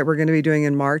contest that we're going to be doing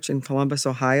in March in Columbus,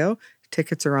 Ohio,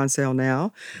 tickets are on sale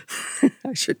now.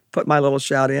 I should put my little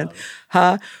shout in.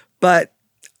 But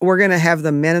we're going to have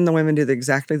the men and the women do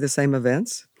exactly the same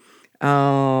events.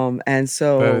 And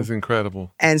so that is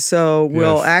incredible. And so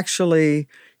we'll actually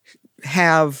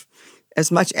have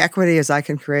as much equity as I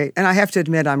can create. And I have to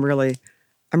admit, I'm really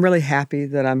happy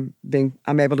that I'm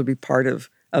able to be part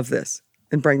of this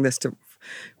and bring this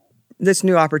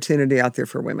new opportunity out there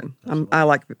for women. I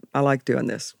like doing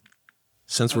this.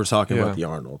 Since we're talking about the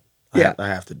Arnold, I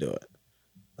have to do it.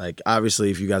 Like, obviously,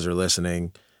 if you guys are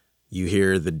listening, you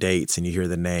hear the dates and you hear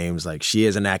the names. Like, she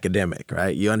is an academic,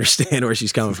 right? You understand where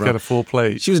she's coming from. Got a full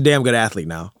plate. She was a damn good athlete.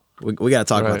 Now we got to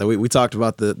talk about that. We talked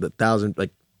about the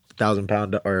 1,000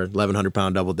 pound or 1,100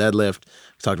 pound double deadlift.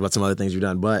 We talked about some other things you've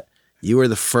done, but you were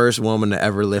the first woman to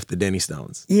ever lift the Denny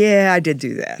Stones. Yeah, I did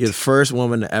do that. You're the first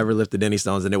woman to ever lift the Denny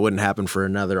Stones, and it wouldn't happen for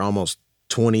another almost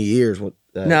 20 years.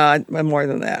 No, more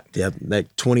than that. Yeah,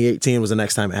 like 2018 was the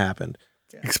next time it happened.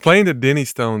 Explain the Denny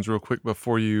Stones real quick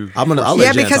before you. I'll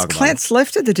let Jan because talk Clint's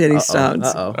lifted the Denny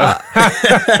Stones. Come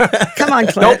on,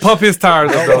 Clint. Don't pump his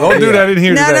tires up, though. Don't do that in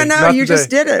here today. No, you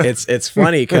just did it. It's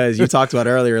funny because you talked about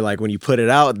earlier, like when you put it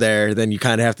out there, then you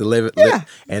kind of have to live it.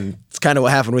 And it's kind of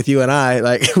what happened with you and I.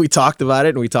 Like, we talked about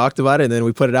it, and then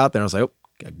we put it out there, and I was like, oh,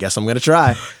 I guess I'm going to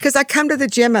try. Because I come to the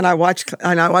gym and I watch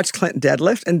Clinton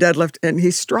deadlift, and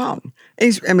he's strong.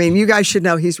 You guys should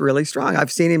know he's really strong.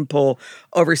 I've seen him pull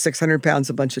over 600 pounds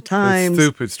a bunch of times. It's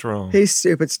stupid strong.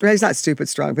 He's not stupid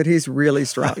strong, but he's really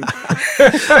strong.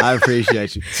 I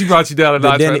appreciate you. She brought you down a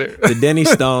notch right there. The Denny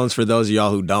Stones, for those of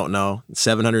y'all who don't know,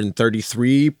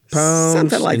 733 pounds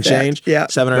Something like and that. change. Yeah.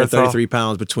 733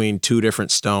 pounds between two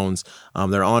different stones.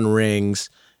 They're on rings.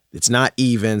 It's not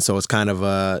even, so it's kind of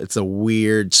it's a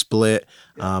weird split.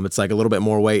 It's like a little bit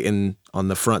more weight on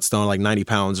the front stone, like 90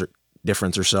 pounds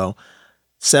difference or so.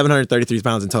 733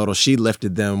 pounds in total. She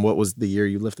lifted them. What was the year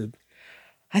you lifted?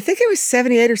 I think it was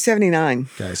 78 or 79.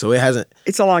 Okay, so it hasn't.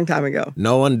 It's a long time ago.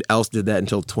 No one else did that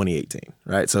until 2018,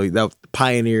 right? So that was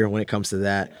pioneer when it comes to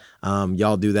that.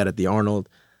 Y'all do that at the Arnold.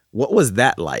 What was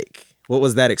that like? What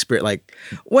was that experience like?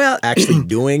 Well, actually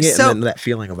doing it, so, and then that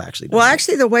feeling of actually doing well, it.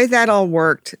 actually, the way that all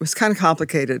worked was kind of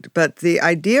complicated. But the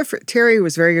idea for Terry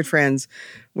was very good friends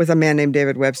with a man named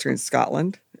David Webster in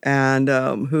Scotland, and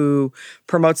who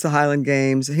promotes the Highland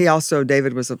Games.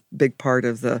 David was a big part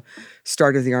of the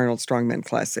start of the Arnold Strongman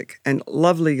Classic, and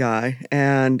lovely guy.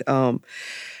 And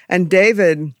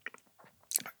David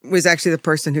was actually the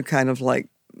person who kind of like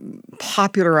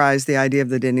popularized the idea of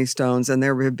the Denny Stones, and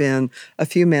there have been a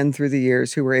few men through the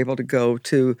years who were able to go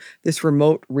to this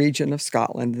remote region of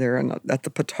Scotland. They're at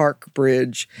the Patark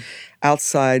Bridge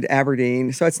outside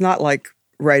Aberdeen, so it's not like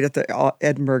right at the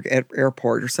Edinburgh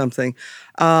airport or something,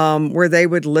 where they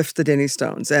would lift the Denny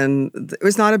Stones. And it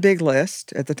was not a big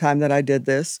list at the time that I did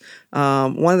this.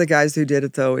 One of the guys who did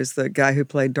it, though, is the guy who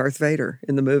played Darth Vader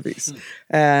in the movies,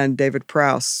 and David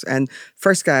Prowse. And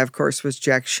first guy, of course, was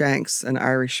Jack Shanks, an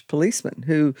Irish policeman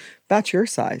who, about your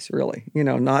size, really.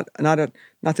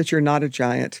 Not that you're not a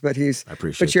giant, but he's. I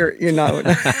appreciate. But you're not.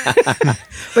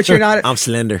 But you're not. I'm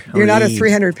slender. You're not a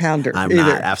 300-pounder. I'm either.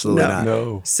 not. Absolutely not.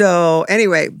 No. So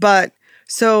anyway,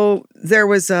 so there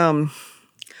was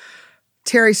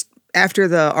Terry. After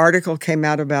the article came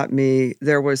out about me,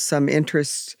 there was some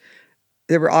interest.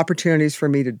 There were opportunities for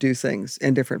me to do things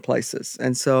in different places,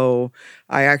 and so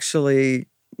I actually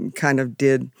kind of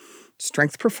did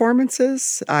strength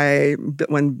performances.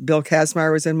 When Bill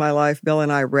Kazmaier was in my life, Bill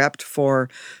and I repped for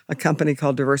a company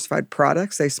called Diversified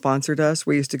Products. They sponsored us.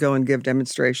 We used to go and give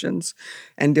demonstrations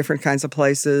in different kinds of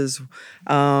places.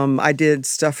 I did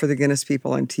stuff for the Guinness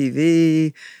people on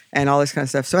TV and all this kind of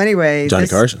stuff. So anyway. Johnny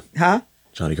Carson. Huh?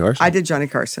 Johnny Carson. I did Johnny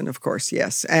Carson, of course,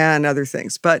 yes, and other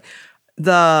things. But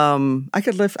I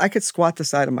could squat the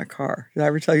side of my car. Did I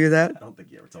ever tell you that? I don't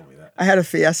think you ever told me that. I had a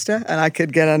Fiesta, and I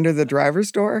could get under the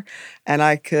driver's door, and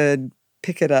I could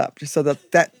pick it up just so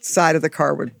that side of the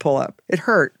car would pull up. It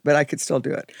hurt, but I could still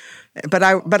do it. But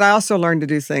I also learned to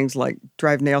do things like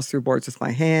drive nails through boards with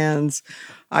my hands.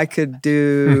 I could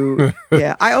do,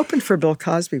 yeah. I opened for Bill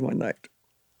Cosby one night.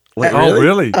 Wait,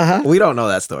 really? Uh-huh. We don't know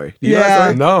that story. Do you Yeah. know that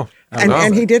story? No.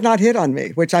 And he did not hit on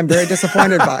me, which I'm very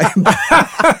disappointed by.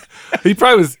 He might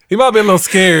have been a little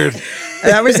scared.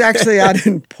 That was actually out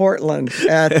in Portland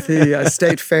at the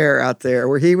State Fair out there,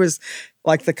 where he was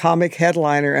like the comic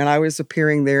headliner, and I was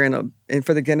appearing there and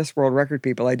for the Guinness World Record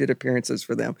people, I did appearances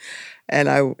for them,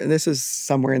 and this is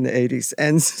somewhere in the 80s,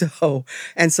 and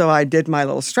so I did my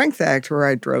little strength act where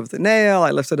I drove the nail,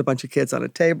 I lifted a bunch of kids on a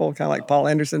table, kind of like Paul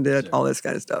Anderson did, all this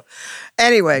kind of stuff.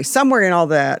 Anyway, somewhere in all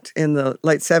that, in the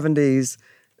late 70s,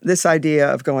 this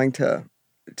idea of going to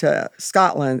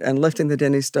Scotland and lifting the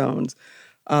Denny Stones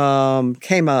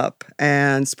came up,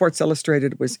 and Sports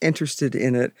Illustrated was interested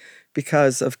in it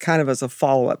because of kind of as a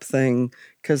follow-up thing,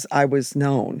 because I was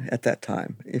known at that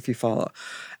time, if you follow.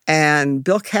 And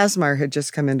Bill Kazmaier had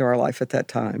just come into our life at that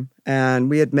time, and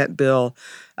we had met Bill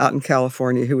out in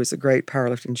California, who was a great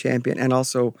powerlifting champion and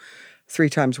also 3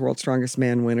 times World's Strongest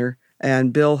Man winner.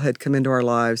 And Bill had come into our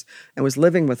lives and was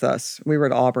living with us. We were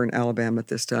at Auburn, Alabama at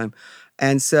this time.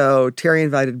 And so Terry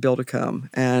invited Bill to come.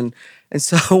 And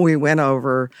so we went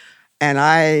over, and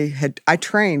I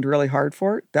trained really hard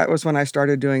for it. That was when I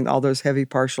started doing all those heavy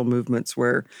partial movements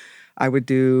where I would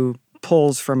do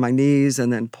pulls from my knees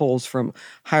and then pulls from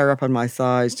higher up on my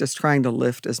thighs, just trying to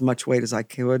lift as much weight as I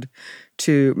could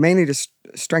mainly to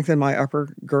strengthen my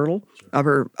upper girdle,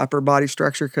 upper body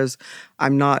structure, because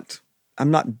I'm not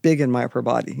big in my upper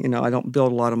body. I don't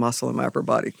build a lot of muscle in my upper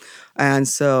body. And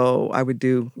so I would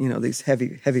do, these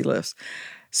heavy lifts.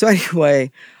 So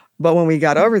anyway, but when we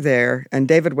got over there and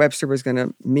David Webster was going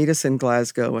to meet us in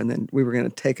Glasgow, and then we were going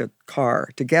to take a car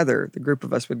together, the group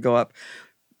of us would go up,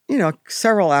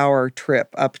 several hour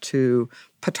trip up to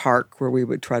Patark, where we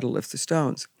would try to lift the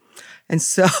stones. And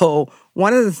so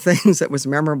one of the things that was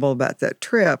memorable about that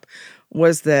trip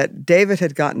was that David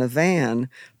had gotten a van,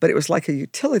 but it was like a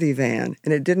utility van,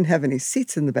 and it didn't have any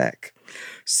seats in the back.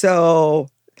 So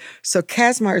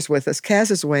Kaz Meyer's with us.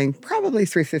 Kaz is weighing probably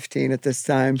 315 at this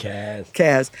time.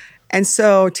 Kaz. And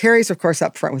so Terry's, of course,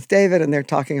 up front with David, and they're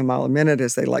talking a mile a minute,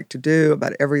 as they like to do,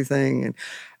 about everything.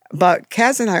 But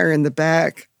Kaz and I are in the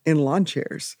back in lawn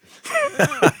chairs,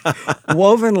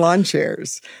 woven lawn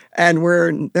chairs, and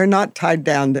they're not tied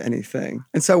down to anything.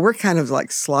 And so we're kind of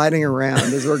like sliding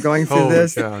around as we're going through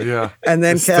this. Yeah. And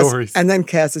then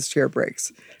Kaz's chair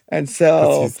breaks. And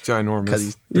so he's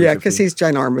ginormous. Because he's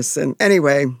ginormous. And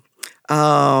anyway,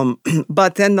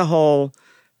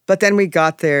 but then we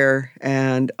got there,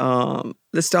 and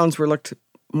the stones looked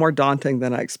more daunting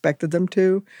than I expected them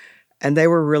to, and they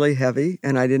were really heavy,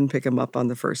 and I didn't pick them up on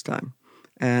the first time,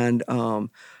 and I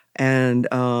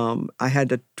had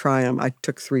to try them. I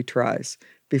took 3 tries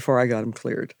before I got them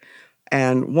cleared,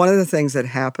 and one of the things that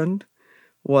happened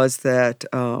was that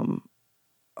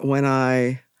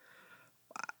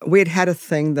we had a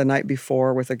thing the night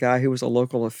before with a guy who was a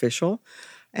local official.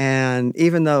 And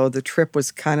even though the trip was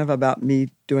kind of about me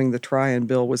doing the try and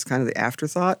Bill was kind of the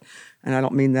afterthought, and I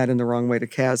don't mean that in the wrong way to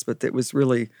Kaz, but it was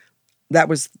really, that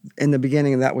was in the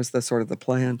beginning, and that was the sort of the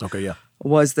plan. Okay, yeah.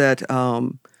 Was that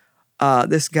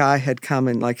this guy had come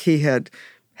and like he had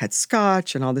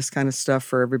scotch and all this kind of stuff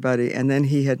for everybody, and then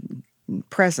he had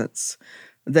presents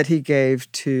that he gave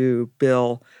to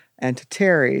Bill and to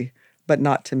Terry, but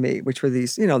not to me, which were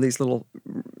these little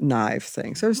knife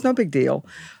things. So it was no big deal.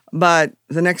 But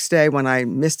the next day when I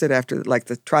missed it after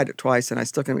tried it twice and I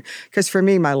still couldn't, because for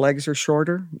me, my legs are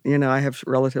shorter. I have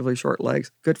relatively short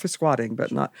legs, good for squatting,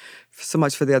 but not so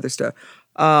much for the other stuff.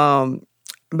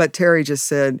 But Terry just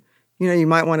said, you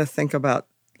might want to think about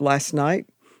last night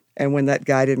and when that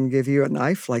guy didn't give you a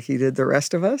knife like he did the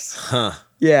rest of us. Huh.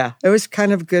 Yeah, it was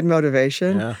kind of good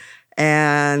motivation. Yeah.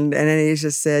 And then he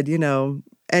just said,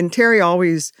 and Terry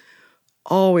always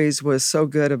was so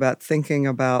good about thinking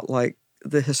about like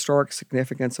the historic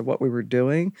significance of what we were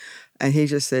doing. And he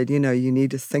just said, you need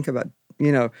to think about,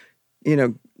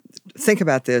 think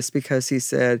about this, because he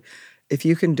said, if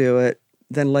you can do it,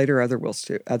 then later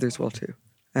others will too.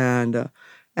 And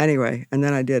anyway, and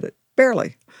then I did it.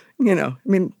 Barely, I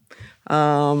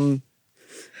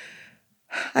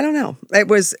don't know.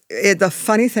 The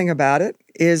funny thing about it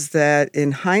is that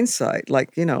in hindsight,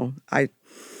 I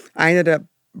ended up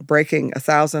breaking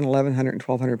 1,000, 1,100, and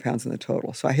 1,200 pounds in the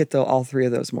total. So I hit all 3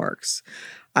 of those marks.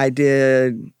 I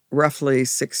did roughly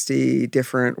 60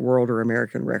 different world or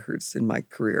American records in my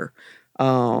career.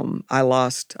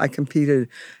 I competed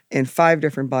in 5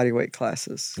 different bodyweight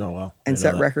classes. Oh, wow. And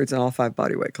set records in all 5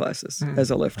 bodyweight classes as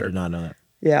a lifter. I did not know that.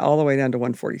 Yeah, all the way down to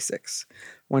 146,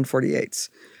 148s.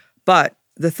 But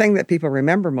the thing that people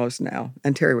remember most now,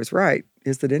 and Terry was right,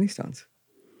 is the Denny Stones.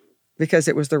 Because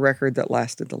it was the record that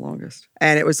lasted the longest.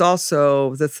 And it was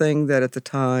also the thing that at the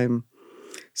time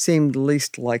seemed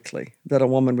least likely that a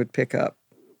woman would pick up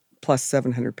plus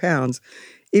 700 pounds,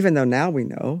 even though now we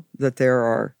know that there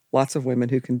are lots of women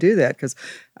who can do that. Because,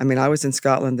 I was in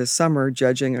Scotland this summer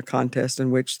judging a contest in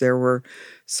which there were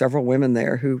several women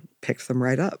there who picked them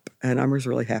right up. And I was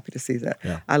really happy to see that.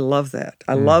 Yeah. I love that.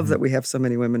 I love that we have so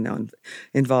many women now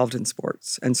involved in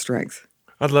sports and strength.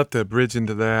 I'd love to bridge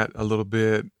into that a little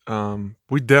bit.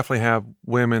 We definitely have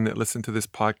women that listen to this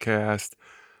podcast,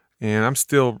 and I'm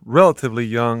still relatively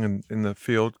young in the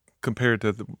field compared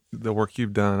to the work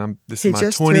you've done. This is my 20. He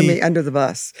just threw me under the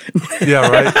bus. Yeah,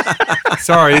 right.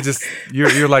 Sorry,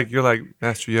 you're like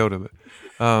Master Yoda.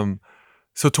 But,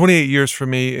 so 28 years for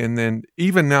me, and then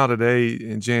even now today,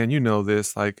 and Jan, you know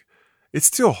this, it's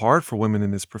still hard for women in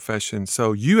this profession.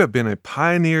 So you have been a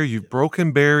pioneer. You've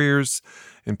broken barriers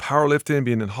in powerlifting,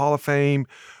 being in Hall of Fame,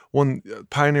 one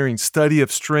pioneering study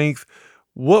of strength.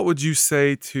 What would you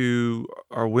say to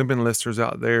our women listeners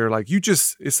out there?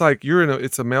 It's like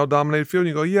it's a male-dominated field.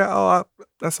 And you go,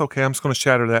 that's okay. I'm just going to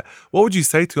shatter that. What would you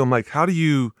say to them? How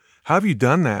have you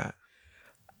done that?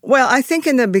 Well, I think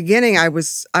in the beginning I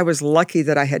was lucky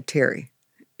that I had Terry,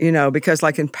 because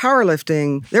in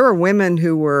powerlifting, there were women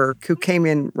who came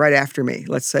in right after me,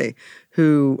 let's say,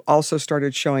 who also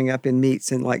started showing up in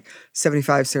meets in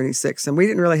 75, 76. And we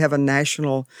didn't really have a meet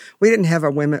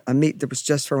that was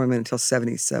just for women until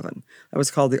 77. That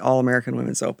was called the All-American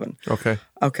Women's Open. Okay.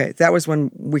 That was when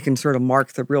we can sort of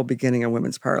mark the real beginning of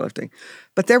women's powerlifting.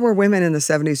 But there were women in the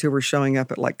 70s who were showing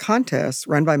up at contests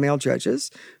run by male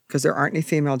judges, because there aren't any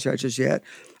female judges yet.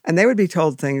 And they would be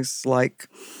told things like,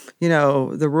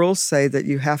 the rules say that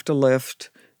you have to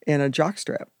lift in a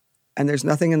jockstrap. And there's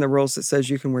nothing in the rules that says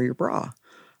you can wear your bra.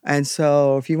 And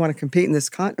so if you want to compete in this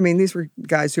these were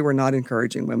guys who were not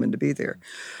encouraging women to be there.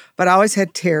 But I always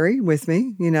had Terry with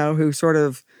me, who sort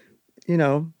of,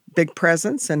 big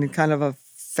presence and kind of a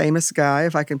famous guy,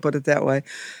 if I can put it that way.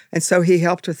 And so he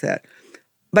helped with that.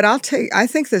 But I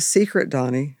think the secret,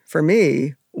 Donnie, for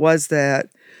me was that,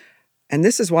 and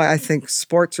this is why I think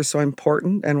sports are so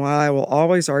important and why I will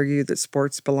always argue that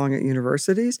sports belong at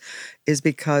universities, is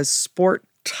because sport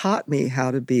taught me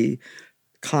how to be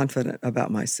confident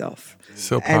about myself.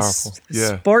 So powerful.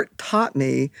 Yeah. Sport taught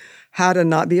me how to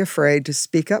not be afraid to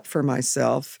speak up for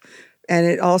myself. And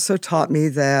it also taught me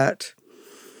that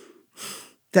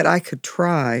I could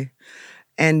try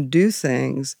and do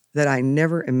things that I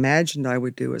never imagined I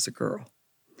would do as a girl.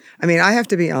 I mean, I have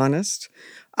to be honest.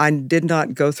 I did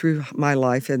not go through my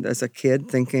life as a kid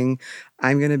thinking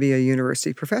I'm going to be a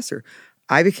university professor.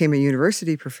 I became a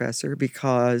university professor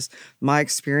because my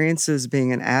experiences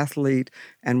being an athlete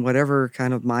and whatever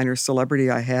kind of minor celebrity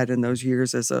I had in those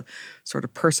years as a sort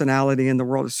of personality in the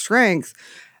world of strength,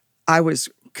 I was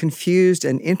confused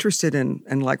and interested in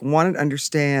and wanted to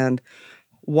understand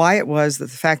why it was that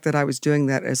the fact that I was doing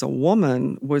that as a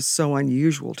woman was so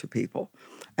unusual to people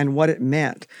and what it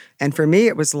meant. And for me,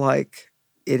 it was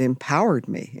it empowered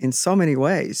me in so many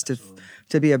ways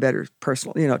to be a better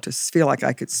person, to feel like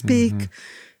I could speak,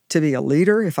 to be a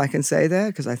leader, if I can say that,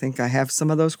 because I think I have some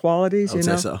of those qualities, I would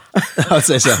say so.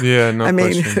 Yeah, no question. I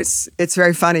mean, it's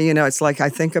very funny, it's like I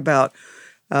think about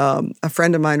a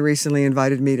friend of mine recently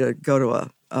invited me to go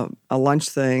to a lunch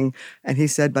thing, and he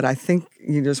said, but I think,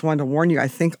 just wanted to warn you, I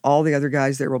think all the other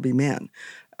guys there will be men.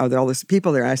 All these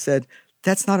people there. And I said,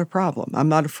 that's not a problem. I'm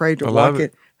not afraid to walk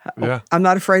in. Yeah. I'm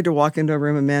not afraid to walk into a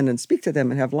room of men and speak to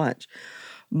them and have lunch.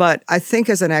 But I think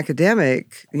as an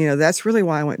academic, that's really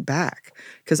why I went back,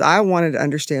 because I wanted to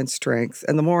understand strength.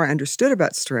 And the more I understood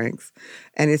about strength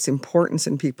and its importance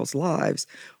in people's lives,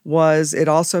 it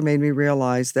also made me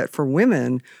realize that for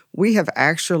women, we have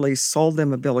actually sold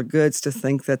them a bill of goods to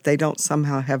think that they don't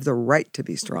somehow have the right to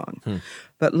be strong.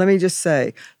 But let me just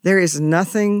say, there is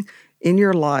nothing in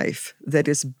your life that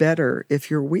is better if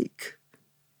you're weak,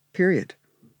 period.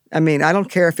 I mean, I don't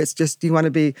care if it's just you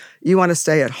want to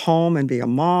stay at home and be a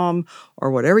mom or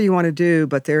whatever you want to do,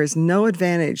 but there is no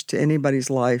advantage to anybody's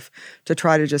life to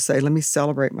try to just say, let me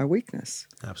celebrate my weakness.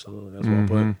 Absolutely. That's well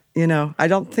put. I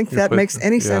don't think that makes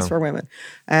any sense for women.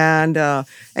 And I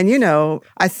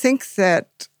think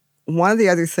that one of the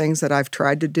other things that I've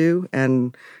tried to do,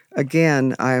 and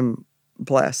again, I'm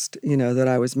blessed, that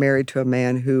I was married to a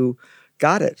man who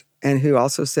got it and who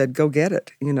also said, go get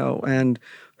it, and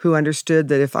who understood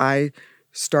that if I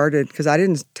started, because I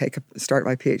didn't start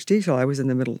my PhD till I was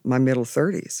in my middle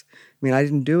 30s. I mean, I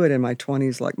didn't do it in my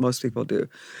 20s like most people do,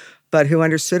 but who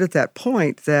understood at that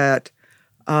point that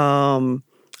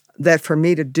for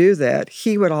me to do that,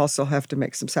 he would also have to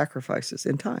make some sacrifices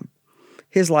in time.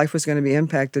 His life was going to be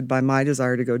impacted by my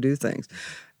desire to go do things.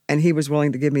 And he was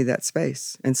willing to give me that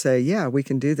space and say, yeah, we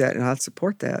can do that and I'll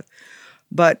support that.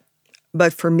 But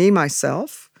for me,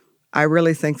 myself, I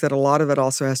really think that a lot of it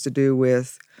also has to do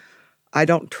with, I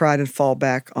don't try to fall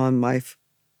back on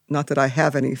not that I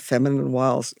have any feminine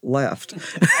wiles left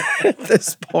at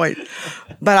this point,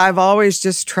 but I've always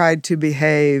just tried to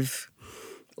behave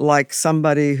like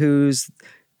somebody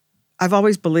I've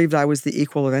always believed I was the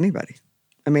equal of anybody.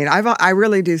 I mean, I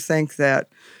really do think that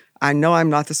I know I'm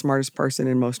not the smartest person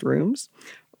in most rooms,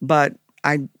 but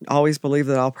I always believe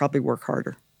that I'll probably work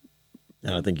harder.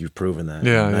 And I think you've proven that.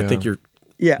 Yeah. I think you're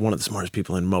one of the smartest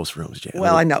people in most rooms, Jan.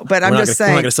 Well, I know, but I'm just saying.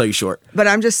 We're not going to sell you short. But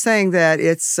I'm just saying that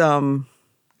it's,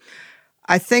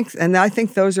 I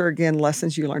think those are, again,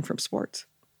 lessons you learn from sports.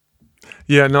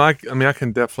 Yeah, no, I mean, I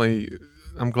can definitely,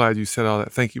 I'm glad you said all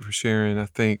that. Thank you for sharing. I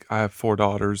think I have 4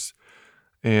 daughters,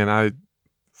 and I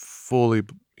fully,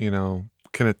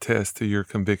 can attest to your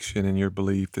conviction and your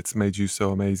belief that's made you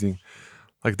so amazing.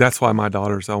 That's why my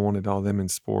daughters, I wanted all them in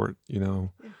sport,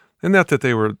 And not that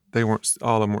they weren't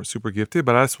all of them weren't super gifted,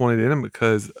 but I just wanted in them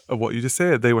because of what you just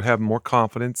said. They would have more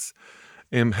confidence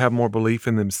and have more belief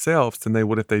in themselves than they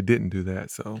would if they didn't do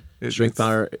that. So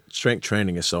strength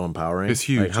training is so empowering. It's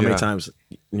huge. How many times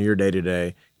in your day to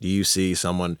day do you see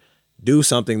someone do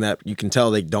something that you can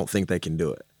tell they don't think they can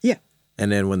do it? Yeah.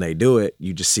 And then when they do it,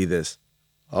 you just see this.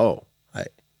 Oh,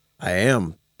 I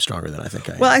am stronger than I think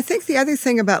I am. Well, I think the other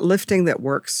thing about lifting that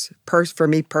works for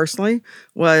me personally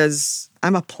was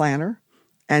I'm a planner.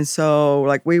 And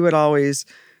so we would always,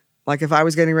 if I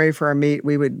was getting ready for a meet,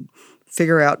 we would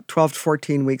figure out 12 to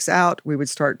 14 weeks out. We would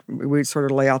sort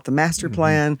of lay out the master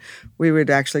plan. We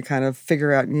would actually kind of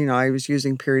figure out, I was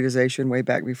using periodization way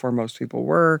back before most people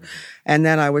were. And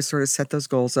then I would sort of set those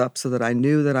goals up so that I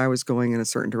knew that I was going in a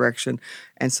certain direction.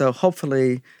 And so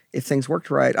hopefully, if things worked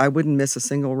right, I wouldn't miss a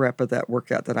single rep of that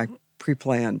workout that I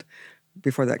pre-planned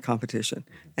before that competition,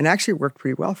 and actually worked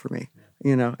pretty well for me,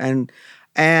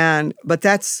 but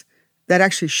that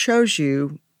actually shows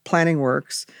you planning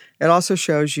works. It also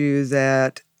shows you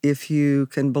that if you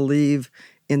can believe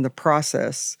in the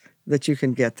process, that you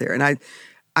can get there. And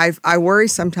I worry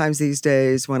sometimes these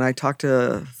days when I talk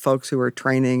to folks who are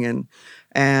training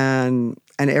and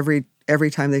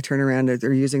every time they turn around,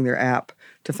 they're using their app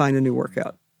to find a new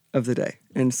workout of the day.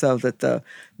 And so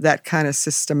that kind of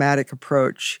systematic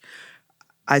approach,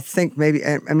 I think maybe,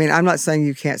 I mean, I'm not saying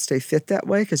you can't stay fit that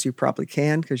way, because you probably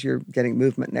can, because you're getting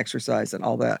movement and exercise and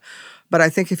all that. But I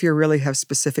think if you really have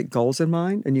specific goals in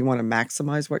mind and you want to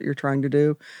maximize what you're trying to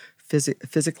do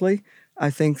physically, I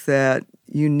think that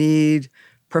you need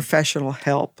professional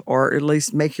help, or at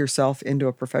least make yourself into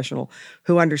a professional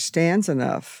who understands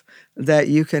enough that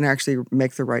you can actually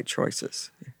make the right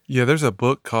choices. Yeah, there's a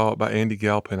book called by Andy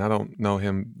Galpin. I don't know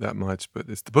him that much, but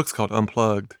the book's called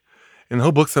Unplugged. And the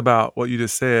whole book's about what you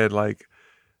just said, like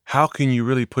how can you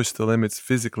really push the limits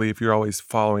physically if you're always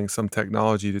following some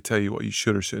technology to tell you what you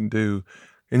should or shouldn't do.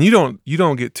 And you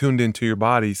don't get tuned into your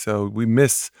body, so we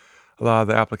miss a lot of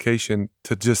the application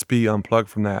to just be unplugged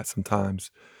from that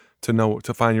sometimes,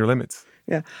 to find your limits.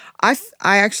 Yeah. I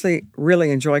actually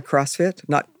really enjoy CrossFit,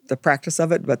 not the practice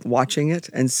of it, but watching it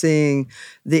and seeing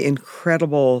the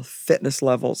incredible fitness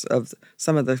levels of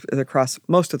some of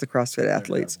most of the CrossFit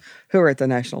athletes who are at the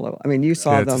national level. I mean, you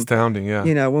saw it's them. Astounding,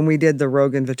 yeah. When we did the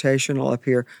Rogue Invitational up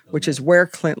here, which is where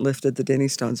Clint lifted the Denny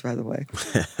Stones, by the way.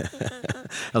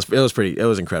 It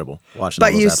was incredible watching. But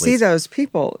all those you athletes. see those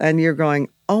people and you're going,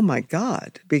 oh my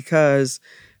God, because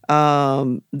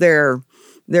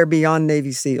they're beyond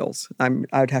Navy SEALs,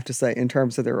 I'd have to say, in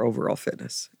terms of their overall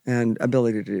fitness and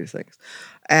ability to do things.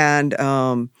 And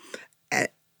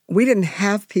we didn't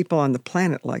have people on the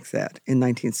planet like that in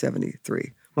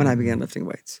 1973 when I began lifting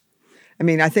weights. I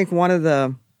mean, I think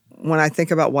when I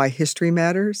think about why history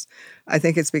matters, I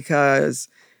think it's because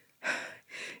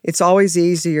it's always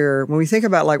easier when we think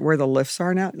about like where the lifts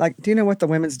are now. Like, do you know what the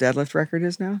women's deadlift record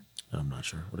is now? I'm not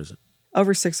sure. What is it?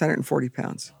 Over 640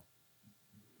 pounds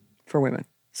for women.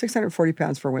 640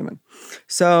 pounds for women.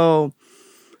 So,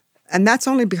 and that's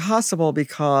only possible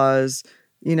because,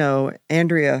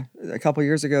 Andrea a couple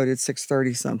years ago did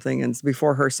 630 something, and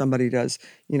before her somebody does,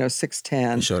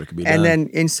 610. You showed it could be done.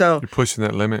 And so You're pushing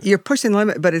that limit. You're pushing the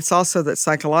limit, but it's also that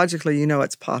psychologically,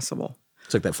 it's possible.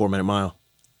 It's like that 4-minute mile.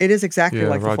 It is exactly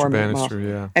like Roger the 4-minute Bannister, mile.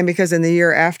 yeah. And because in the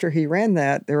year after he ran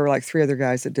that, there were like 3 other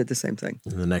guys that did the same thing.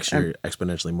 And the next year,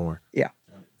 exponentially more. Yeah.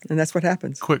 And that's what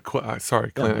happens. Sorry,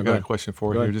 Clint, I got a question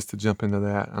for you here, just to jump into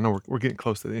that. I know we're getting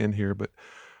close to the end here, but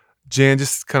Jan,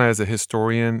 just kind of as a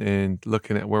historian and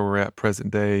looking at where we're at present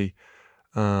day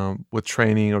with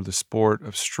training or the sport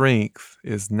of strength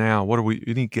is now,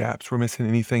 any gaps we're missing?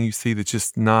 Anything you see that's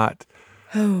just not?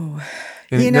 Oh,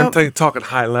 and I'm talking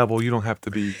high level. You don't have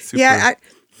to be super. Yeah,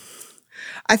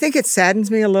 I think it saddens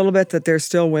me a little bit that there's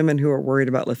still women who are worried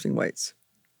about lifting weights.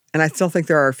 And I still think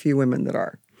there are a few women that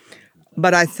are.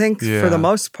 But I think for the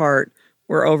most part,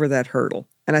 we're over that hurdle.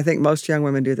 And I think most young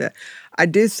women do that. I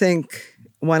do think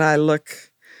when I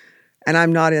look, and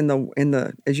I'm not in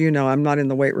the as you know, I'm not in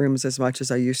the weight rooms as much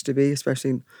as I used to be,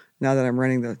 especially now that I'm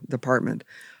running the department.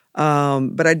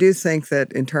 But I do think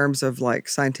that in terms of like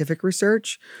scientific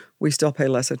research, we still pay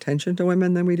less attention to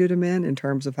women than we do to men in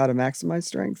terms of how to maximize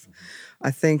strength.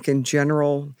 I think in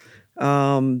general,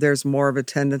 there's more of a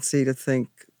tendency to think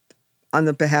on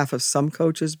the behalf of some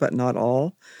coaches, but not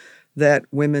all, that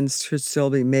women should still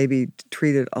be maybe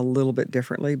treated a little bit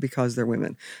differently because they're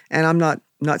women. And I'm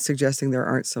not suggesting there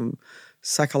aren't some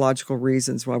psychological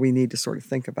reasons why we need to sort of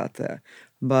think about that.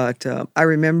 But I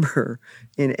remember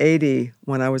in '80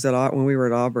 when we were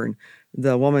at Auburn,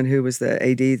 the woman who was the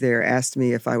AD there asked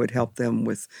me if I would help them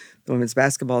with the women's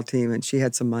basketball team, and she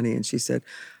had some money, and she said,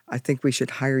 I think we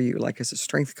should hire you like as a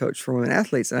strength coach for women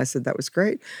athletes. And I said, that was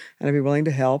great. And I'd be willing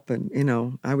to help. And,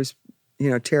 I was,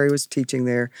 Terry was teaching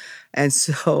there. And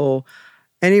so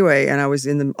anyway, and I was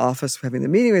in the office having the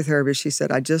meeting with her, but she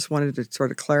said, I just wanted to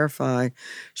sort of clarify.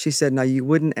 She said, now you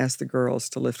wouldn't ask the girls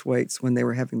to lift weights when they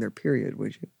were having their period,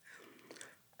 would you?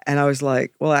 And I was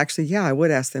like, well, actually, yeah, I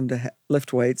would ask them to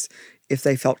lift weights if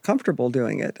they felt comfortable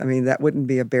doing it. I mean, that wouldn't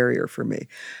be a barrier for me.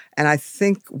 And I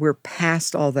think we're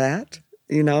past all that.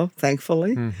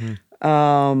 Thankfully.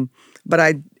 Mm-hmm. But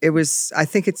I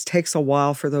think it takes a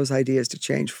while for those ideas to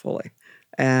change fully.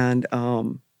 And so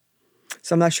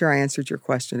I'm not sure I answered your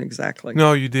question exactly.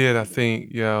 No, you did. I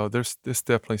think, there's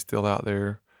definitely still out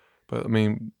there. But I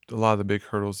mean, a lot of the big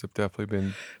hurdles have definitely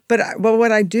been. But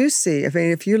what I do see,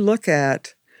 if you look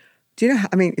at,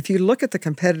 if you look at the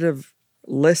competitive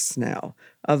lists now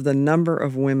of the number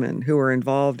of women who are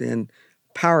involved in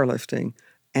powerlifting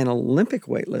and Olympic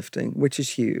weightlifting, which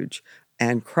is huge,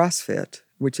 and CrossFit,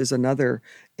 which is another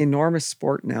enormous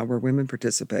sport now where women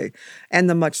participate, and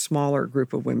the much smaller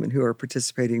group of women who are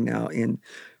participating now in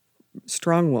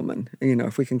strong woman,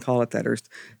 if we can call it that, or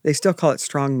they still call it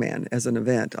strongman as an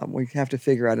event. We have to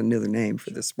figure out another name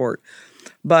for the sport.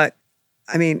 But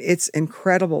I mean, it's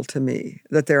incredible to me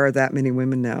that there are that many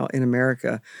women now in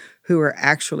America who are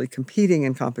actually competing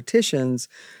in competitions,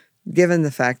 given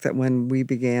the fact that when we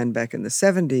began back in the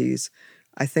 70s,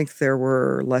 I think there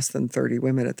were less than 30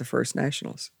 women at the first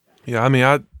nationals. Yeah, I mean,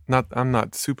 I'm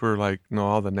not super know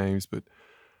all the names, but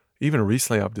even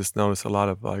recently I've just noticed a lot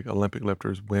of Olympic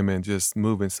lifters, women just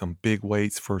moving some big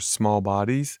weights for small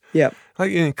bodies. Yep.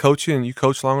 Like in coaching, you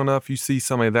coach long enough, you see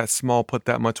somebody that small put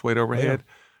that much weight overhead,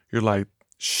 you're like,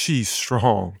 she's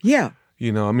strong. Yeah.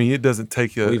 I mean, it doesn't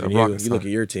take a rocket you look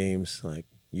at your teams,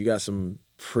 you got some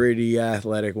pretty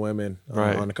athletic women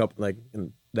on a couple,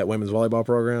 in that women's volleyball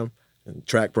program and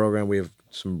track program. We have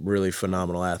some really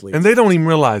phenomenal athletes, and they don't even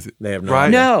realize it. They have no right?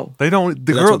 idea. No, they don't.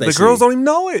 The girls don't even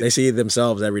know it. They see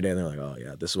themselves every day, and they're like, "Oh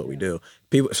yeah, this is what we do."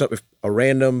 People, so if a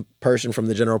random person from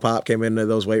the general pop came into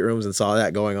those weight rooms and saw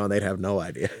that going on, they'd have no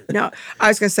idea. No, I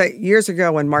was going to say years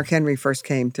ago when Mark Henry first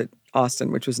came to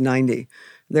Austin, which was 90,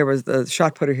 there was the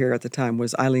shot putter here at the time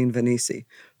was Eileen Venisi,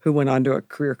 who went on to a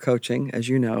career coaching, as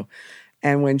you know.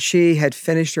 And when she had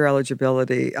finished her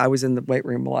eligibility, I was in the weight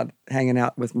room a lot, hanging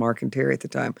out with Mark and Terry at the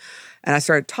time. And I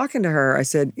started talking to her. I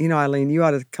said, Eileen, you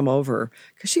ought to come over,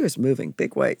 because she was moving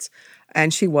big weights.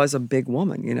 And she was a big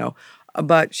woman,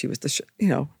 but she was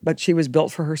but she was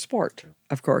built for her sport,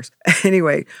 of course.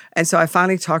 Anyway, and so I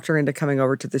finally talked her into coming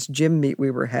over to this gym meet we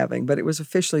were having, but it was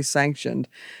officially sanctioned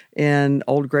in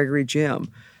Old Gregory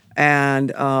Gym.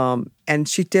 And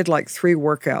she did 3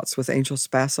 workouts with Angel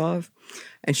Spasov,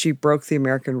 and she broke the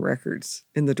American records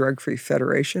in the Drug-Free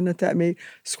Federation at that meet,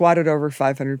 squatted over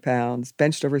 500 pounds,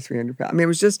 benched over 300 pounds. I mean, it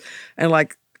was just, and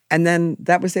then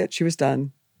that was it. She was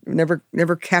done.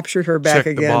 Never captured her back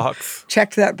again. The box.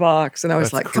 Checked that box. And I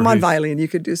was That's come on, crazy. Vilene, you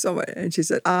could do so much. And she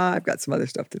said, I've got some other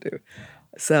stuff to do.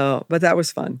 So, but that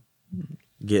was fun.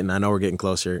 I know we're getting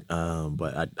closer,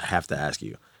 but I have to ask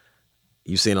you,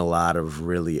 you've seen a lot of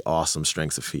really awesome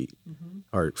strengths of feet,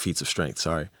 or feats of strength,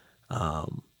 sorry.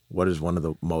 What is one of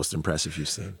the most impressive you've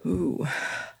seen? Ooh,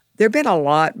 there have been a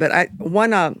lot, but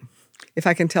if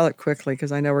I can tell it quickly,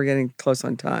 because I know we're getting close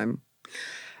on time.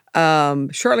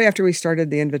 Shortly after we started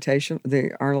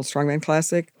the Arnold Strongman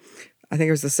Classic, I think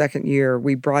it was the second year,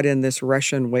 we brought in this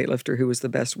Russian weightlifter who was the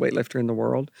best weightlifter in the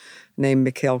world, named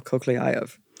Mikhail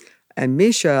Koklyaev. And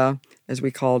Misha, as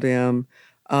we called him,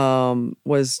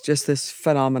 was just this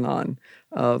phenomenon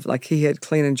of he had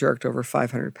clean and jerked over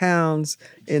 500 pounds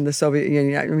in the Soviet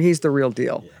Union. I mean, he's the real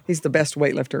deal. Yeah. He's the best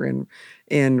weightlifter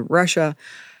in Russia.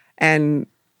 And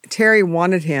Terry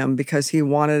wanted him because he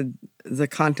wanted the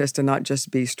contest to not just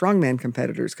be strongman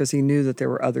competitors, because he knew that there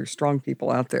were other strong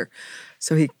people out there.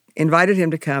 So he invited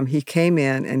him to come. He came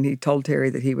in and he told Terry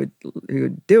that he would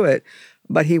do it,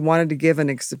 but he wanted to give an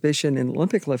exhibition in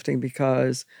Olympic lifting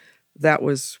because that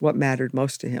was what mattered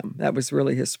most to him. That was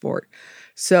really his sport.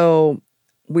 So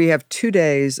we have 2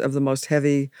 days of the most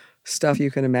heavy stuff you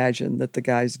can imagine that the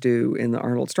guys do in the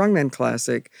Arnold Strongman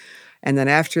Classic. And then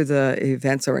after the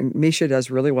events are, and Misha does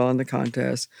really well in the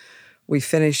contest,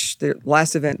 the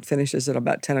last event finishes at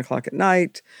about 10 o'clock at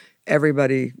night.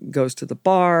 Everybody goes to the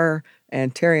bar,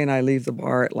 and Terry and I leave the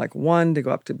bar at 1 to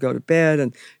go to bed.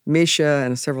 And Misha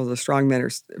and several of the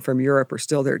strongmen from Europe are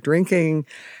still there drinking,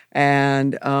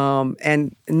 and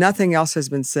nothing else has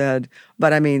been said.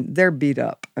 But I mean, they're beat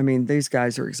up. I mean, these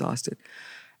guys are exhausted.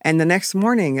 And the next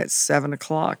morning at 7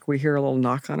 o'clock, we hear a little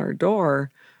knock on our door,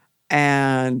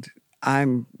 and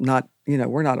I'm not,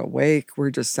 we're not awake. We're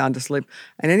just sound asleep.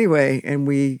 And anyway, and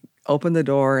we open the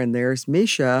door, and there's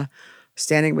Misha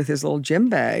standing with his little gym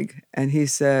bag, and he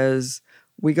says,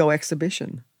 "We go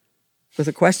exhibition," with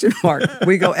a question mark.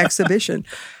 We go exhibition.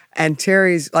 And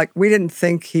Terry's we didn't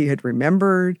think he had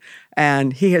remembered,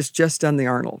 and he has just done the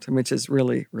Arnold, which is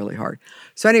really, really hard.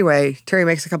 So anyway, Terry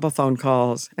makes a couple of phone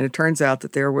calls, and it turns out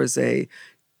that there was a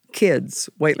kids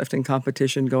weightlifting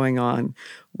competition going on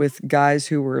with guys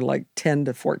who were 10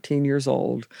 to 14 years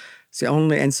old.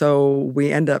 So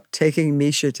we end up taking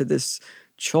Misha to this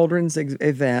children's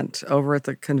event over at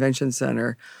the convention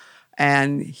center,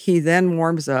 and he then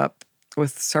warms up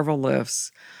with several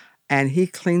lifts, and he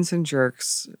cleans and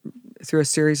jerks after a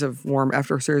series of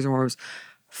warms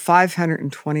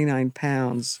 529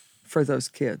 pounds for those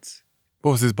kids.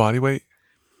 What was his body weight?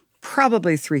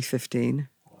 Probably 315.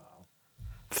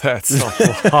 That's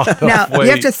a lot of Now, weight.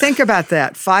 you have to think about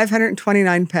that.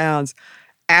 529 pounds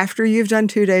after you've done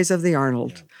 2 days of the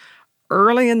Arnold,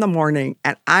 early in the morning,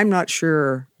 and I'm not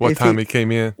sure what if time he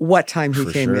came in. what time he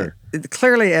For came sure. in.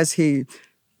 Clearly, as he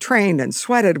trained and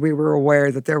sweated, we were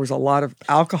aware that there was a lot of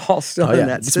alcohol still Oh, in yeah,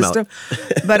 that you smell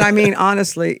system. But I mean,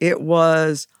 honestly, it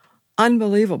was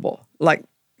unbelievable.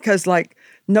 Because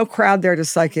no crowd there to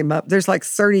psych him up. There's like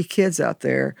 30 kids out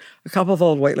there, a couple of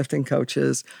old weightlifting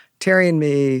coaches, Terry and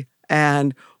me.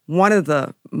 And one of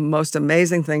the most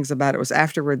amazing things about it was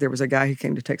afterward, there was a guy who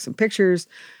came to take some pictures,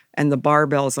 and the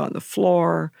barbell's on the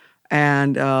floor.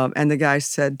 And the guy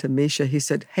said to Misha, he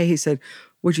said,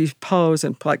 would you pose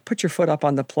and put your foot up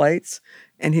on the plates?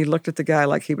 And he looked at the guy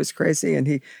like he was crazy, and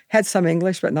he had some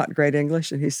English, but not great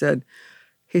English. And he said,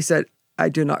 I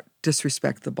do not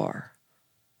disrespect the bar.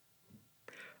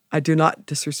 I do not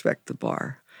disrespect the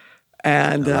bar.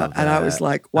 And I was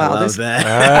like, wow, I love this. that.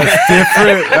 That's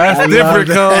different. That's different,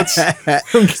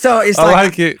 Coach. So it's I like,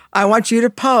 like it. I want you to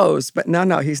pose, but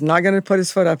no, he's not going to put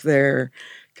his foot up there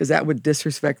because that would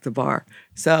disrespect the bar.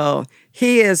 So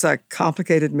he is a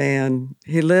complicated man.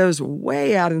 He lives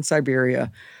way out in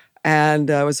Siberia, and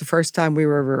it was the first time we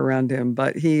were ever around him.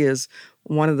 But he is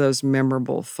one of those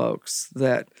memorable folks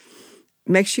that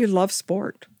makes you love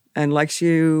sport and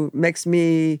makes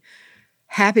me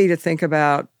happy to think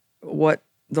about what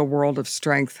the world of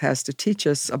strength has to teach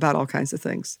us about all kinds of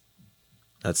things.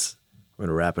 I'm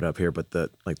gonna wrap it up here, but the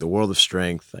world of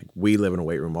strength, we live in a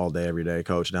weight room all day, every day,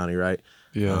 Coach Donnie, right?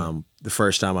 Yeah. The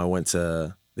first time I went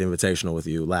to the Invitational with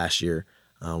you last year,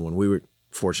 when we were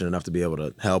fortunate enough to be able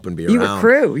to help and be You around.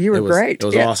 were crew. You were great. It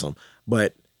was Yeah. awesome.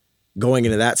 But going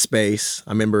into that space,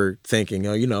 I remember thinking,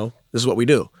 this is what we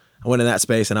do. I went in that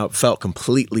space and I felt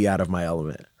completely out of my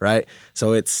element, right?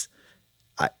 So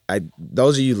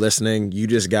those of you listening, you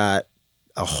just got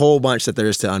a whole bunch that there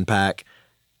is to unpack.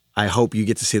 I hope you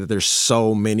get to see that there's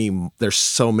so many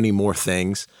more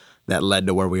things that led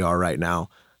to where we are right now.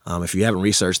 If you haven't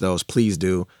researched those, please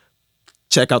do.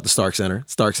 Check out the Stark Center.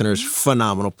 Stark Center is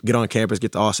phenomenal. Get on campus,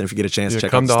 get to Austin if you get a chance. Check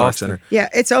out come the to Stark Austin. Center. Yeah,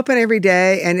 it's open every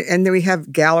day, and then we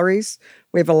have galleries.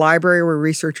 We have a library where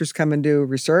researchers come and do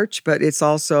research, but it's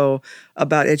also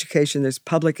about education. There's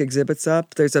public exhibits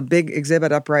up. There's a big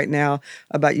exhibit up right now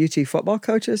about UT football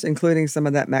coaches, including some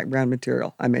of that Mac Brown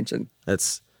material I mentioned.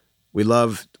 We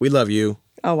love you.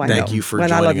 Oh, I know. Thank you for and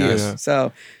joining I love us. you. Yeah.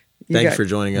 So Thank you for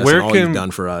joining us and all you've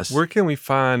done for us. Where can we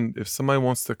find, if somebody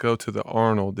wants to go to the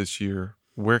Arnold this year,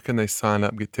 where can they sign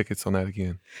up, get tickets on that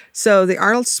again? So the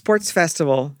Arnold Sports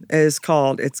Festival is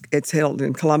called, it's held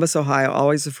in Columbus, Ohio,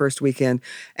 always the first weekend.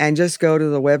 And just go to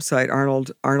the website,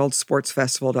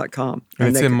 arnoldsportsfestival.com. And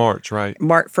it's in March, right?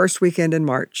 First weekend in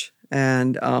March.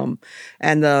 And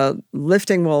the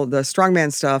lifting the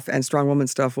strongman stuff and strongwoman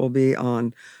stuff will be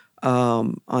on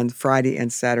Friday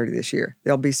and Saturday this year.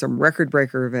 There'll be some record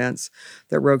breaker events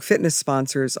that Rogue Fitness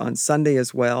sponsors on Sunday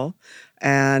as well.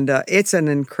 And it's an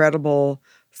incredible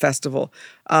festival.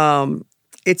 We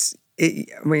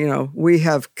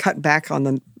have cut back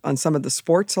on some of the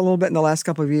sports a little bit in the last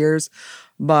couple of years,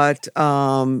 but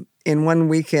in one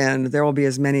weekend there will be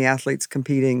as many athletes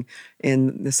competing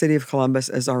in the city of Columbus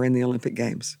as are in the Olympic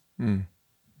Games.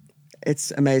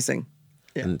 It's amazing.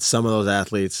 Yeah. And some of those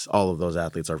athletes, all of those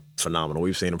athletes are phenomenal.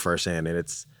 We've seen them firsthand, and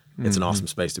it's an awesome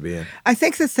space to be in. I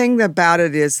think the thing about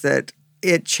it is that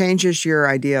it changes your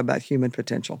idea about human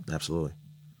potential. Absolutely.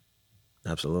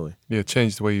 Yeah,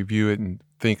 change the way you view it and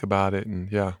think about it.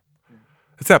 And yeah,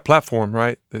 it's that platform,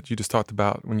 right, that you just talked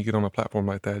about. When you get on a platform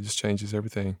like that, it just changes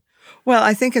everything. Well,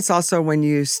 I think it's also when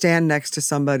you stand next to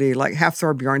somebody like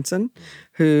Hafthor Bjornsson,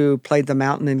 who played the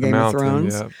Mountain in Game of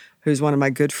Thrones, yeah. who's one of my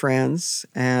good friends.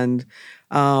 And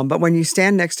but when you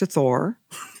stand next to Thor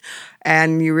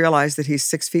and you realize that he's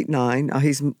 6'9", now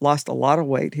he's lost a lot of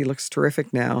weight. He looks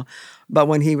terrific now. But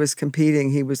when he was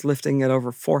competing, he was lifting at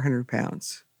over 400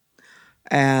 pounds.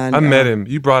 And I met him.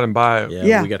 You brought him by.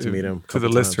 Yeah. We got to meet him. To the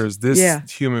listeners, this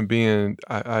human being,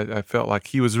 I felt like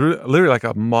he was literally like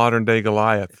a modern day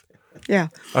Goliath. Yeah.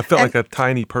 I felt like a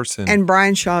tiny person. And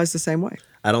Brian Shaw is the same way.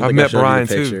 I don't I've think I met showed Brian, you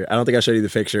the picture. too. I don't think I showed you the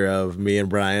picture of me and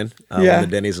Brian when the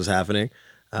Denny's was happening.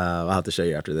 I'll have to show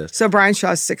you after this. So Brian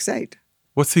Shaw's 6'8",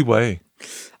 What's he weigh?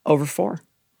 over 4.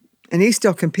 And he's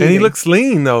still competing. And he looks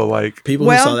lean though. Like People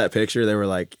who saw that picture, they were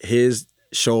like, his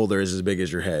shoulder is as big as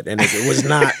your head. And it was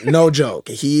not, no joke.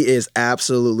 He is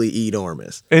absolutely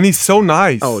enormous. and he's so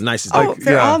nice. Oh, nicest Oh, dude.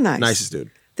 they're yeah. all nice. Nicest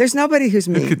dude. There's nobody who's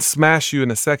He mean. could smash you in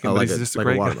a second, Oh, but like he's a, just a like a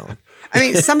great guy. watermelon. I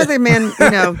mean, some of the men,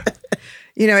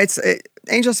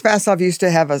 Angel Spasov used to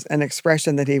have an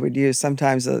expression that he would use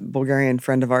sometimes, a Bulgarian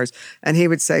friend of ours, and he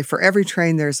would say, for every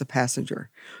train, there's a passenger.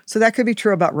 So that could be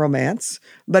true about romance,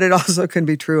 but it also can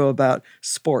be true about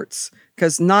sports,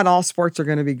 because not all sports are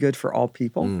going to be good for all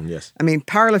people. Yes. I mean,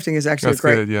 powerlifting is actually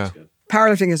Good, yeah.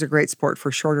 Powerlifting is a great sport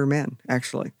for shorter men,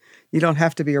 actually. You don't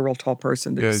have to be a real tall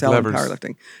person to excel in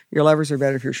powerlifting. Your levers are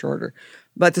better if you're shorter.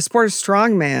 But the sport of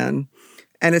strongman,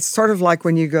 and it's sort of like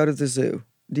when you go to the zoo.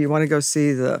 Do you want to go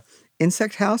see the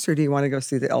insect house or do you want to go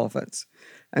see the elephants?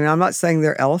 I mean, I'm not saying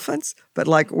they're elephants, but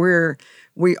like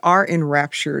we are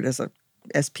enraptured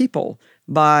as people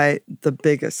by the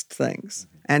biggest things.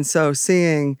 And so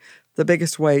seeing the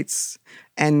biggest weights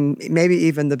and maybe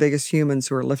even the biggest humans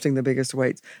who are lifting the biggest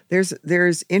weights,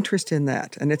 there's interest in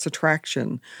that, and it's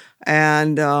attraction.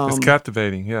 And it's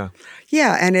captivating, yeah.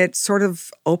 Yeah, and it sort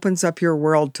of opens up your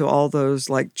world to all those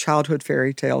like childhood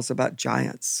fairy tales about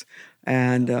giants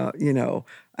and,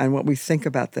 and what we think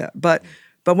about that. But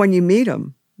when you meet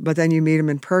them, then you meet them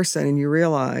in person and you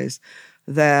realize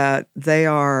that they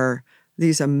are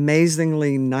these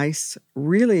amazingly nice,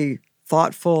 really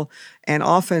thoughtful, and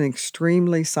often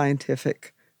extremely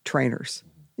scientific trainers,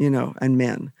 and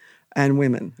men and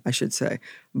women, I should say.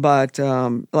 But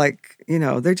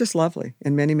they're just lovely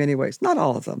in many, many ways. Not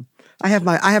all of them. I have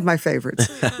my favorites,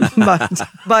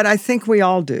 but I think we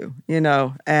all do, and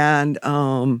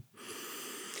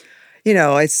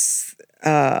it's.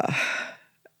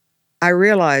 I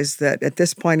realize that at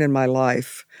this point in my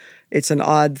life, it's an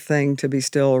odd thing to be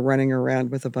still running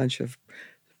around with a bunch of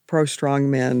pro strong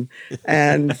men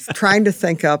and trying to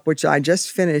think up, which I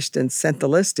just finished and sent the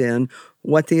list in,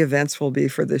 what the events will be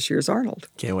for this year's Arnold.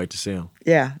 Can't wait to see them.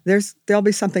 Yeah, there'll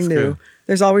be something new. Good.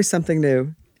 There's always something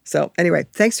new. So anyway,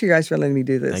 thanks to you guys for letting me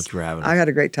do this. Thank you for having us. I had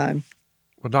a great time.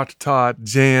 Well, Dr. Todd,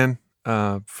 Jan,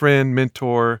 friend,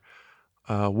 mentor,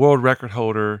 world record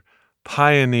holder,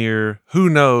 pioneer, who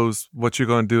knows what you're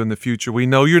going to do in the future. We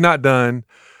know you're not done.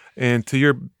 And to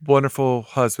your wonderful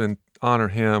husband, honor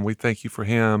him. We thank you for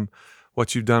him,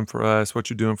 what you've done for us, what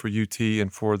you're doing for UT,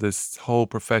 and for this whole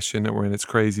profession that we're in. It's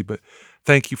crazy, but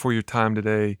thank you for your time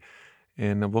today.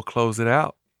 And we'll close it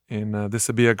out. And this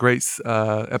will be a great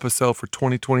episode for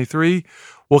 2023.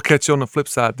 We'll catch you on the flip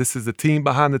side. This is the Team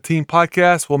Behind the Team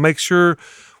podcast. We'll make sure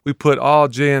we put all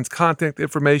Jan's contact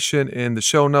information in the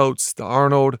show notes, the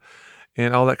Arnold,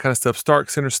 and all that kind of stuff, Stark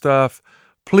Center stuff.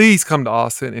 Please come to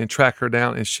Austin and track her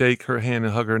down and shake her hand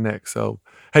and hug her neck. So,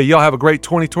 hey, y'all have a great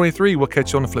 2023. We'll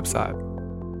catch you on the flip side.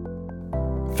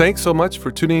 Thanks so much for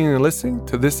tuning in and listening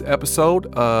to this episode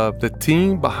of the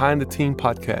Team Behind the Team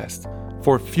podcast.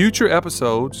 For future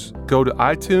episodes, go to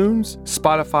iTunes,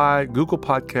 Spotify, Google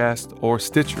Podcast, or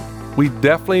Stitcher. We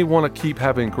definitely want to keep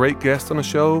having great guests on the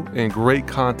show and great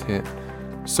content.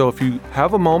 So if you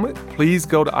have a moment, please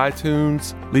go to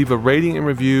iTunes, leave a rating and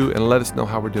review, and let us know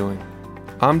how we're doing.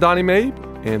 I'm Donnie Mabe,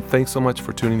 and thanks so much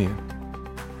for tuning in.